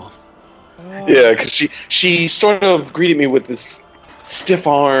cut off. Yeah, because she sort of greeted me with this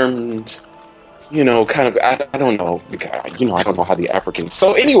stiff-armed, you know, kind of, I don't know, because, you know, I don't know how the Africans.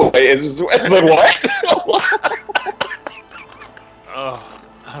 So anyway, it's like, what? Oh,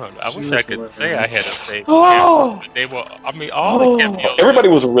 I don't know. I wish I could say I had a favorite. Oh. They were, I mean, all the cameos. Everybody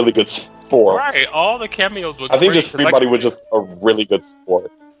was a really good sport. Right, all the cameos were I think great. just everybody was just a really good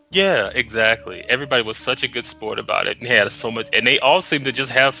sport. Yeah, exactly. Everybody was such a good sport about it and had so much, and they all seemed to just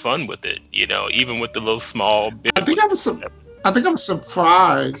have fun with it, you know, even with the little small bit. I think I was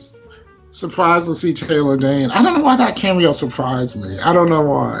surprised to see Taylor Dayne. I don't know why that cameo surprised me. I don't know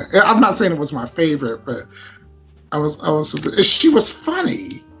why. I'm not saying it was my favorite, but I was. She was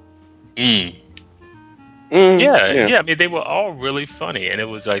funny. Yeah. I mean, they were all really funny, and it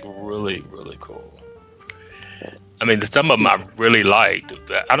was like really, really cool. I mean, some of them I really liked.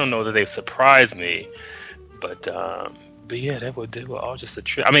 I don't know that they surprised me, but yeah, they were all just a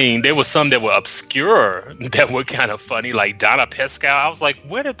trip. I mean, there were some that were obscure that were kind of funny, like Donna Pescow. I was like,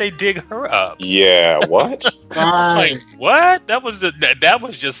 where did they dig her up? Yeah, what? Like, what? That was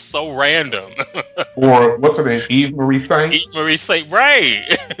just so random. Or what's her name? Eve Marie Saint. Eve Marie Saint, right?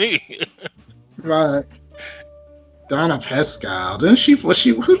 Right. Donna Pescow.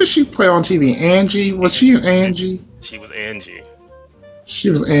 Who did she play on TV? Angie? Was she Angie? She was Angie.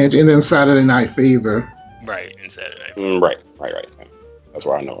 She was Angie, and then Saturday Night Fever. Right, in Saturday Night Fever. Right. That's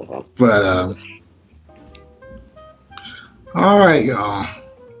where I know her from. But all right, y'all.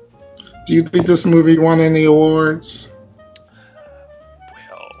 Do you think this movie won any awards?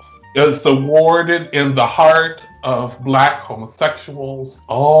 Well, it's awarded in the heart of Black homosexuals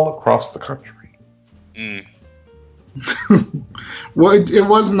all across the country. Well, it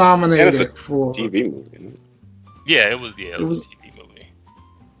was nominated for TV movie. Yeah, it was a TV movie.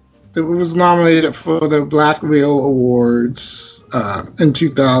 It was nominated for the Black Reel Awards in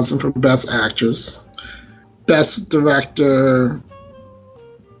 2000 for Best Actress, Best Director,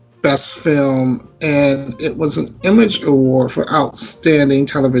 Best Film, and it was an Image Award for Outstanding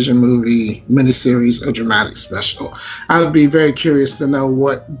Television Movie, Miniseries, or Dramatic Special. I would be very curious to know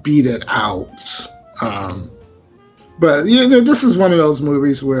what beat it out. But this is one of those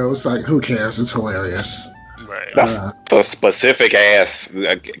movies where it's like, who cares? It's hilarious. Right. That's a specific ass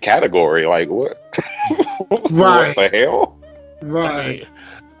category. Like what? Right. What the hell? Right.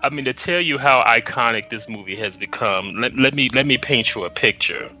 I mean, to tell you how iconic this movie has become, let me paint you a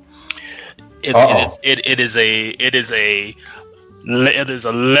picture. It is a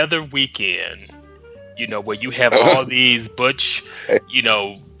leather weekend, where you have all these butch,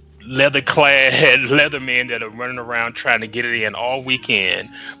 leather-clad leather men that are running around trying to get it in all weekend,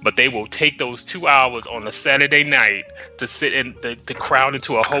 but they will take those 2 hours on a Saturday night to sit in the crowd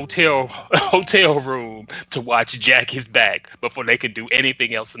into a hotel room to watch Jackie's Back before they can do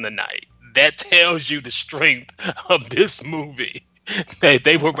anything else in the night. That tells you the strength of this movie.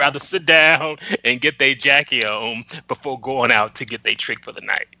 They would rather sit down and get their Jackie on before going out to get their trick for the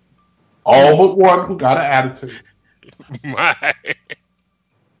night. All but one who got an attitude. Right.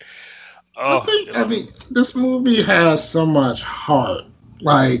 I mean, this movie has so much heart.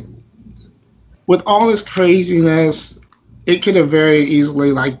 Like, with all this craziness, it could have very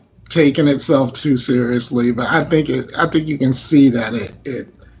easily taken itself too seriously. But I think you can see that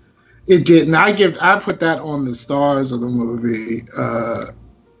it didn't. I put that on the stars of the movie.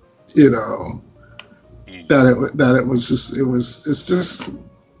 That it was just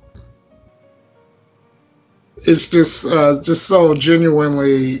it's just so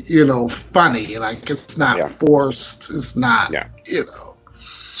genuinely, funny. Like, it's not forced. It's not,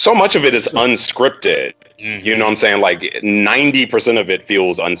 So much of it is unscripted. Mm-hmm. You know what I'm saying? Like 90% of it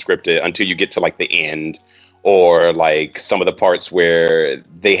feels unscripted until you get to like the end, or like some of the parts where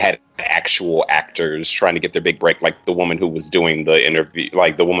they had actual actors trying to get their big break, like the woman who was doing the interview,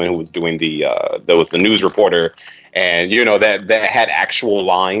 like the woman who was doing that was the news reporter, and that had actual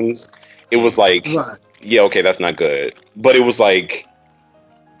lines. It was like, yeah, okay, that's not good, but it was like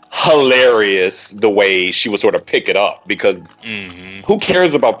hilarious the way she would sort of pick it up, because who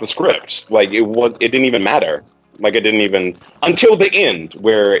cares about the script? Like it didn't even matter. Like it didn't even until the end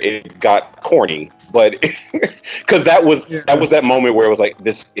where it got corny. But because that was that moment where it was like,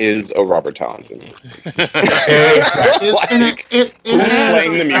 this is a Robert Townsend. Like, who's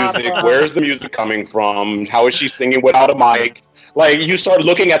playing the music? Where's the music coming from? How is she singing without a mic? Like, you start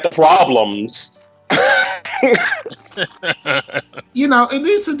looking at the problems. At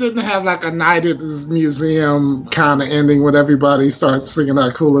least it didn't have like a night at this museum kind of ending when everybody starts singing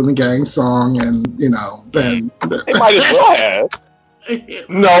that Kool and the Gang song, and then it might as well have.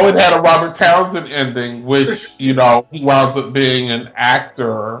 No, it had a Robert Townsend ending, which he wound up being an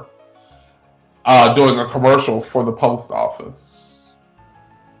actor doing a commercial for the post office.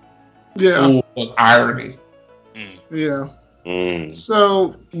 Yeah, ooh, irony. Yeah.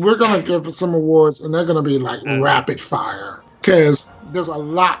 So we're gonna give some awards, and they're gonna be like rapid fire because there's a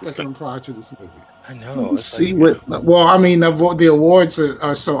lot that can apply to this movie. I know. See what? Well, I mean, the awards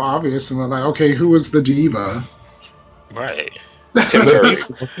are so obvious, and we're like, okay, who was the diva? Right. Tim Curry.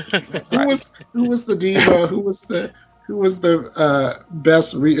 Who was the diva? Who was the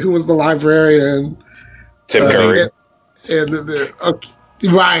best? Who was the librarian? Tim Curry. And the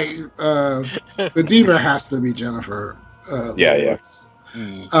diva has to be Jennifer. Yeah.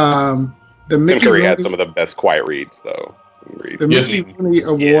 The Tim Mickey Curry Rooney, had some of the best quiet reads, though. The Mickey Rooney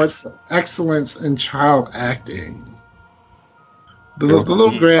Award for Excellence in Child Acting. The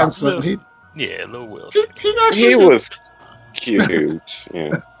little grandson. Little Wilson. He was cute.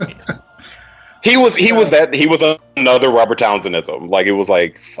 Yeah. He was another Robert Townsendism. Like, it was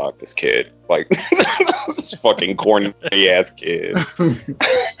like, fuck this kid. Like, this fucking corny ass kid.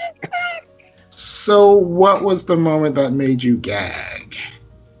 So, what was the moment that made you gag?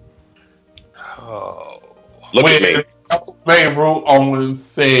 Oh, look at me. Beirut only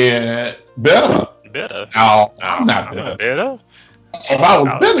said better. No, I'm not better. If I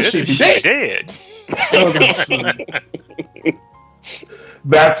was better, she'd be dead. Oh, that's funny.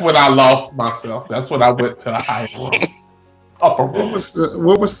 That's when I lost myself. That's when I went to the high room. Upper room.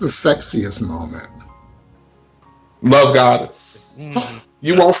 What was the sexiest moment? Love Goddess.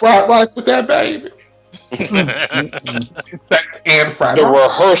 You want fried rice with that, baby? And fried the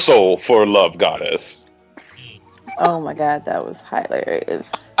rice. rehearsal for Love Goddess. Oh my god, that was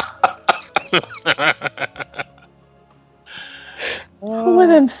hilarious. Who are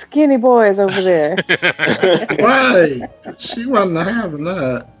them skinny boys over there? Right. She wasn't having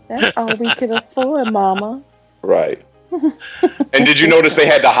that. That's all we could afford, Mama. Right. And did you notice they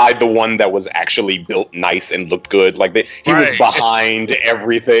had to hide the one that was actually built nice and looked good? Like he was behind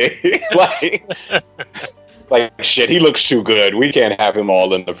everything. like shit, he looks too good. We can't have him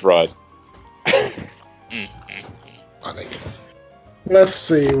all in the front. Funny. Let's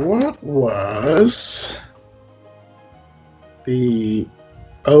see, what was the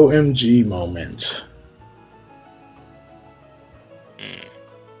OMG moment?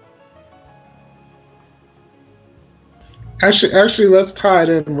 Actually, let's tie it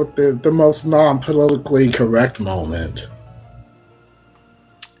in with the most non-politically correct moment.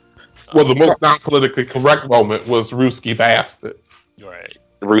 Well, the most non-politically correct moment was Ruski Bastard. Right.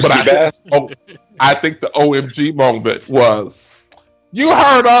 Ruski Bastard? I think the OMG moment was, you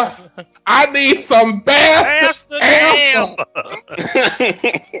heard her! I need some bastard ham!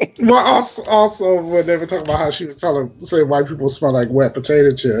 Well, also, when they were talking about how she was saying white people smell like wet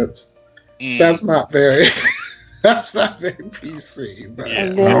potato chips, that's not very... That's not very PC. But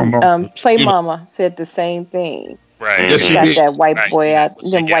and then Play Mama said the same thing. Right. You got that white boy out,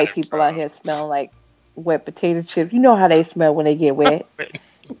 them white people out here smelling like wet potato chips. You know how they smell when they get wet.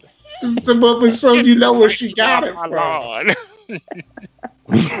 So you know where she got it from.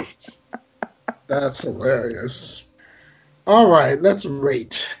 That's hilarious. All right, let's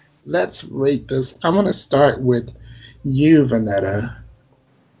rate. Let's rate this. I'm going to start with you, Vanetta.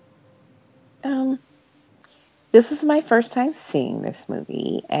 This is my first time seeing this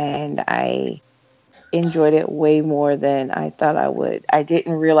movie, and I enjoyed it way more than I thought I would. I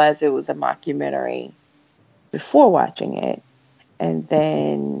didn't realize it was a mockumentary before watching it. And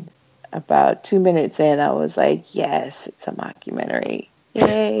then about 2 minutes in, I was like, yes, it's a mockumentary.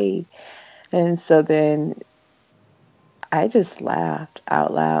 Yay. And so then I just laughed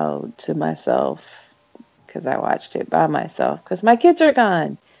out loud to myself because I watched it by myself because my kids are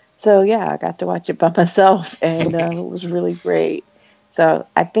gone. So, yeah, I got to watch it by myself, and it was really great. So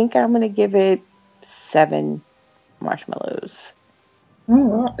I think I'm going to give it 7 marshmallows.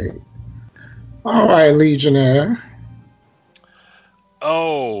 All right, Legionnaire.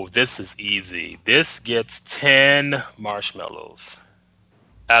 Oh, this is easy. This gets 10 marshmallows.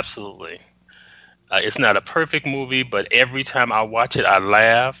 Absolutely. It's not a perfect movie, but every time I watch it, I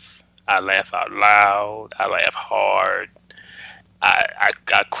laugh. I laugh out loud. I laugh hard.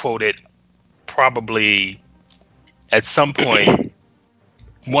 I quote it probably at some point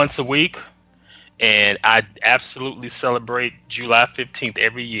once a week, and I absolutely celebrate July 15th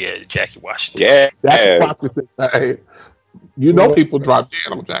every year, Jackie Washington. Yeah, Jackie Washington Day. You know people drop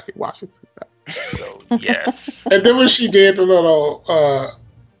dead on Jackie Washington Day. So yes. And then when she did the little,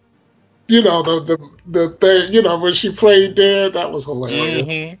 the thing, when she played dead, that was hilarious.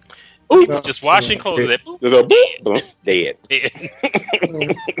 Mm-hmm. People just washing clothes. Dead.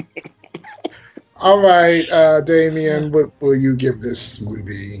 All right, Damien, what will you give this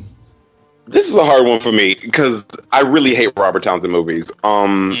movie? This is a hard one for me because I really hate Robert Townsend movies.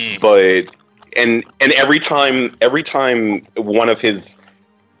 But every time one of his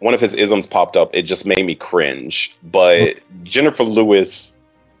isms popped up, it just made me cringe. But Jennifer Lewis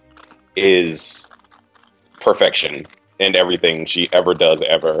is perfection in everything she ever does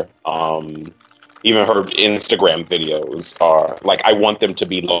ever. Even her Instagram videos are like, I want them to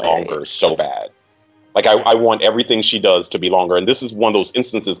be longer so bad. Like I want everything she does to be longer. And this is one of those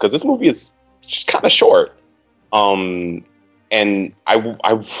instances because this movie is kind of short. And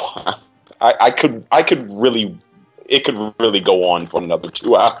I could really, it could really go on for another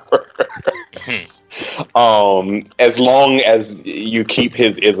 2 hours. As long as you keep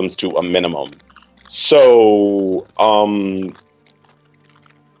his isms to a minimum. So,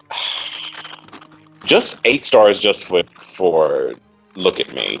 just 8 stars just for Look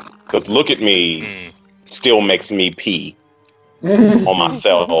at Me. Because Look at Me still makes me pee on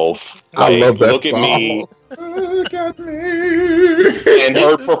myself. I love that Look song. at Me. Look at me. And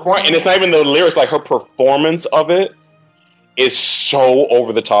her performance, and it's not even the lyrics, like her performance of it is so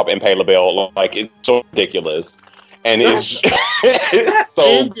over the top and payable. Like it's so ridiculous. And it's, it's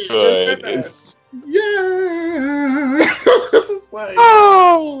so good. It's, yeah. This is like,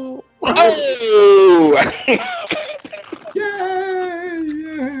 oh. yeah.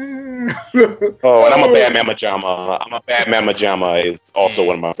 Oh, and I'm a Bad Mama Jama. I'm a Bad Mama Jama is also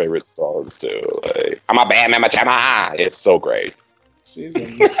one of my favorite songs too. Like, I'm a Bad Mama Jama. It's so great. She's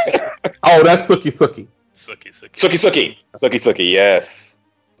amazing. Oh, that's Sookie Sookie. Sookie, yes.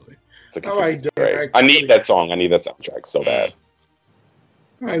 Sookie, All right, Sookie's Derek. great. I need that song. I need that soundtrack so bad.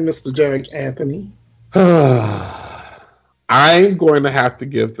 All right, Mr. Derek Anthony. I'm going to have to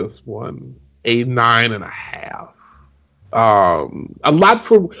give this one a 9.5. A lot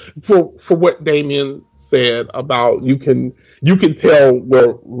for what Damien said about you can tell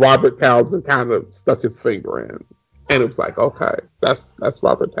where Robert Townsend kind of stuck his finger in, and it was like, okay, that's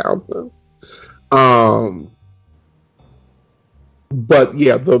Robert Townsend. But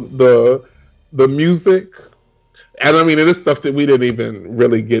yeah, the music, and I mean, it is stuff that we didn't even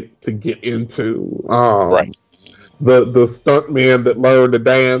really get into. Right. The stuntman that learned the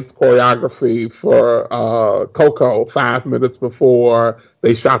dance choreography for Coco 5 minutes before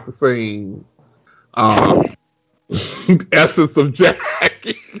they shot the scene. Essence of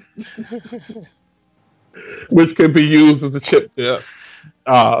Jackie, which can be used as a chip tip.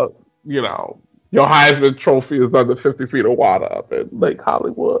 Your Heisman Trophy is under 50 feet of water up in Lake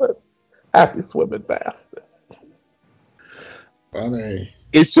Hollywood. Happy swimming bastard. Funny.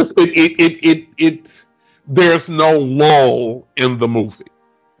 It's just it. There's no lull in the movie.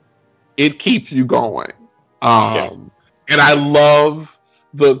 It keeps you going. And I love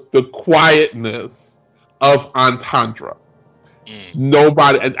the quietness of Entendre.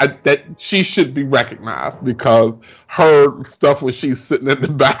 Nobody that she should be recognized because her stuff when she's sitting in the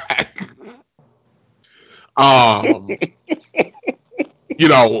back. Her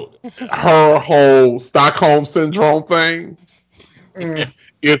whole Stockholm Syndrome thing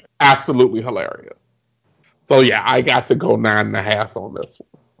is absolutely hilarious. So yeah, I got to go 9.5 on this one.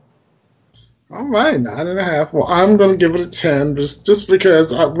 All right, 9.5. Well, I'm going to give it a 10, just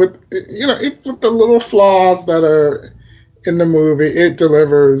because with the little flaws that are in the movie, it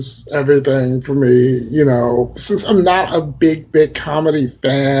delivers everything for me. Since I'm not a big comedy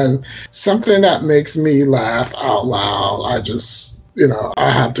fan, something that makes me laugh out loud, I just,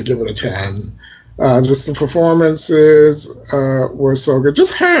 I have to give it a 10. Just the performances were so good.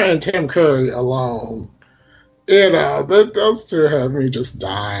 Just her and Tim Curry alone. Those two had me just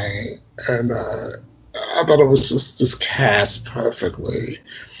dying, and I thought it was just cast perfectly.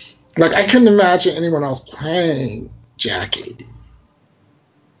 Like, I couldn't imagine anyone else playing Jackie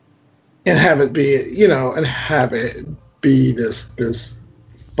and have it be, this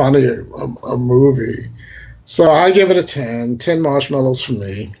funny a movie. So I give it a 10 marshmallows for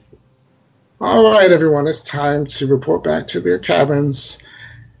me. All right, everyone, it's time to report back to their cabins.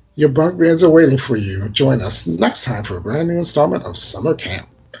 Your bunk beds are waiting for you. Join us next time for a brand new installment of Summer Camp.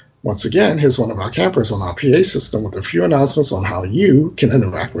 Once again, here's one of our campers on our PA system with a few announcements on how you can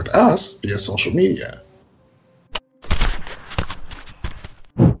interact with us via social media.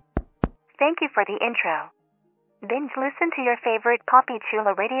 Thank you for the intro. Binge listen to your favorite Poppy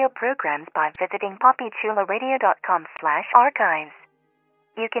Chula Radio programs by visiting poppychularadio.com/archives.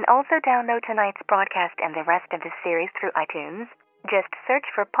 You can also download tonight's broadcast and the rest of the series through iTunes. Just search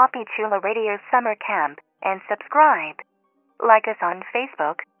for Poppy Chula Radio Summer Camp and subscribe. Like us on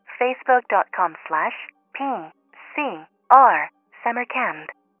Facebook, facebook.com/PCR Summer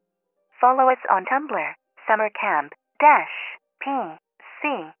Camp. Follow us on Tumblr,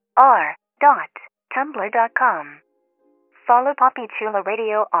 summercamp-pcr.tumblr.com. Follow Poppy Chula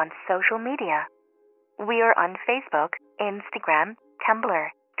Radio on social media. We are on Facebook, Instagram, Tumblr,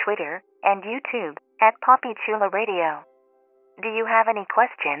 Twitter, and YouTube at Poppy Chula Radio. Do you have any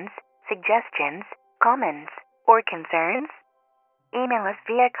questions, suggestions, comments, or concerns? Email us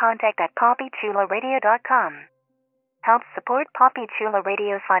via contact@poppychularadio.com. Help support Poppy Chula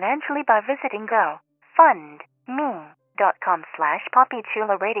Radio financially by visiting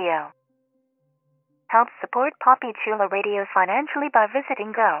GoFundMe.com/poppychularadio. Help support Poppy Chula Radio financially by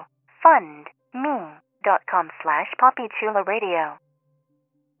visiting GoFundMe.com/poppychularadio.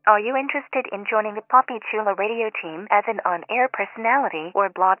 Are you interested in joining the Poppy Chula Radio team as an on-air personality or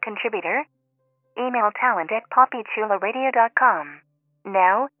blog contributor? Email talent@poppychularadio.com.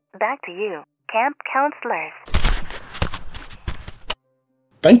 Now, back to you, camp counselors.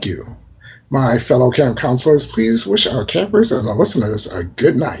 Thank you. My fellow camp counselors, please wish our campers and the listeners a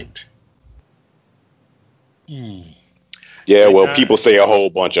good night. Yeah, well, people say a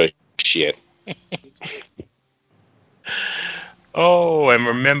whole bunch of shit. Oh, and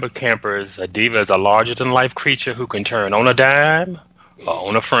remember, campers, a diva is a larger-than-life creature who can turn on a dime or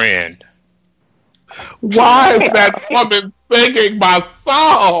on a friend. Why is that woman singing my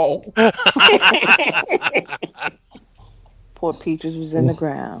song? Poor Peaches was in the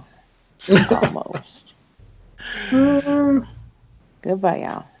ground. Almost. Goodbye,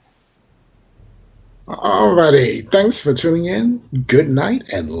 y'all. Alrighty. Thanks for tuning in. Good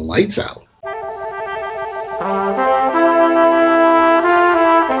night and lights out.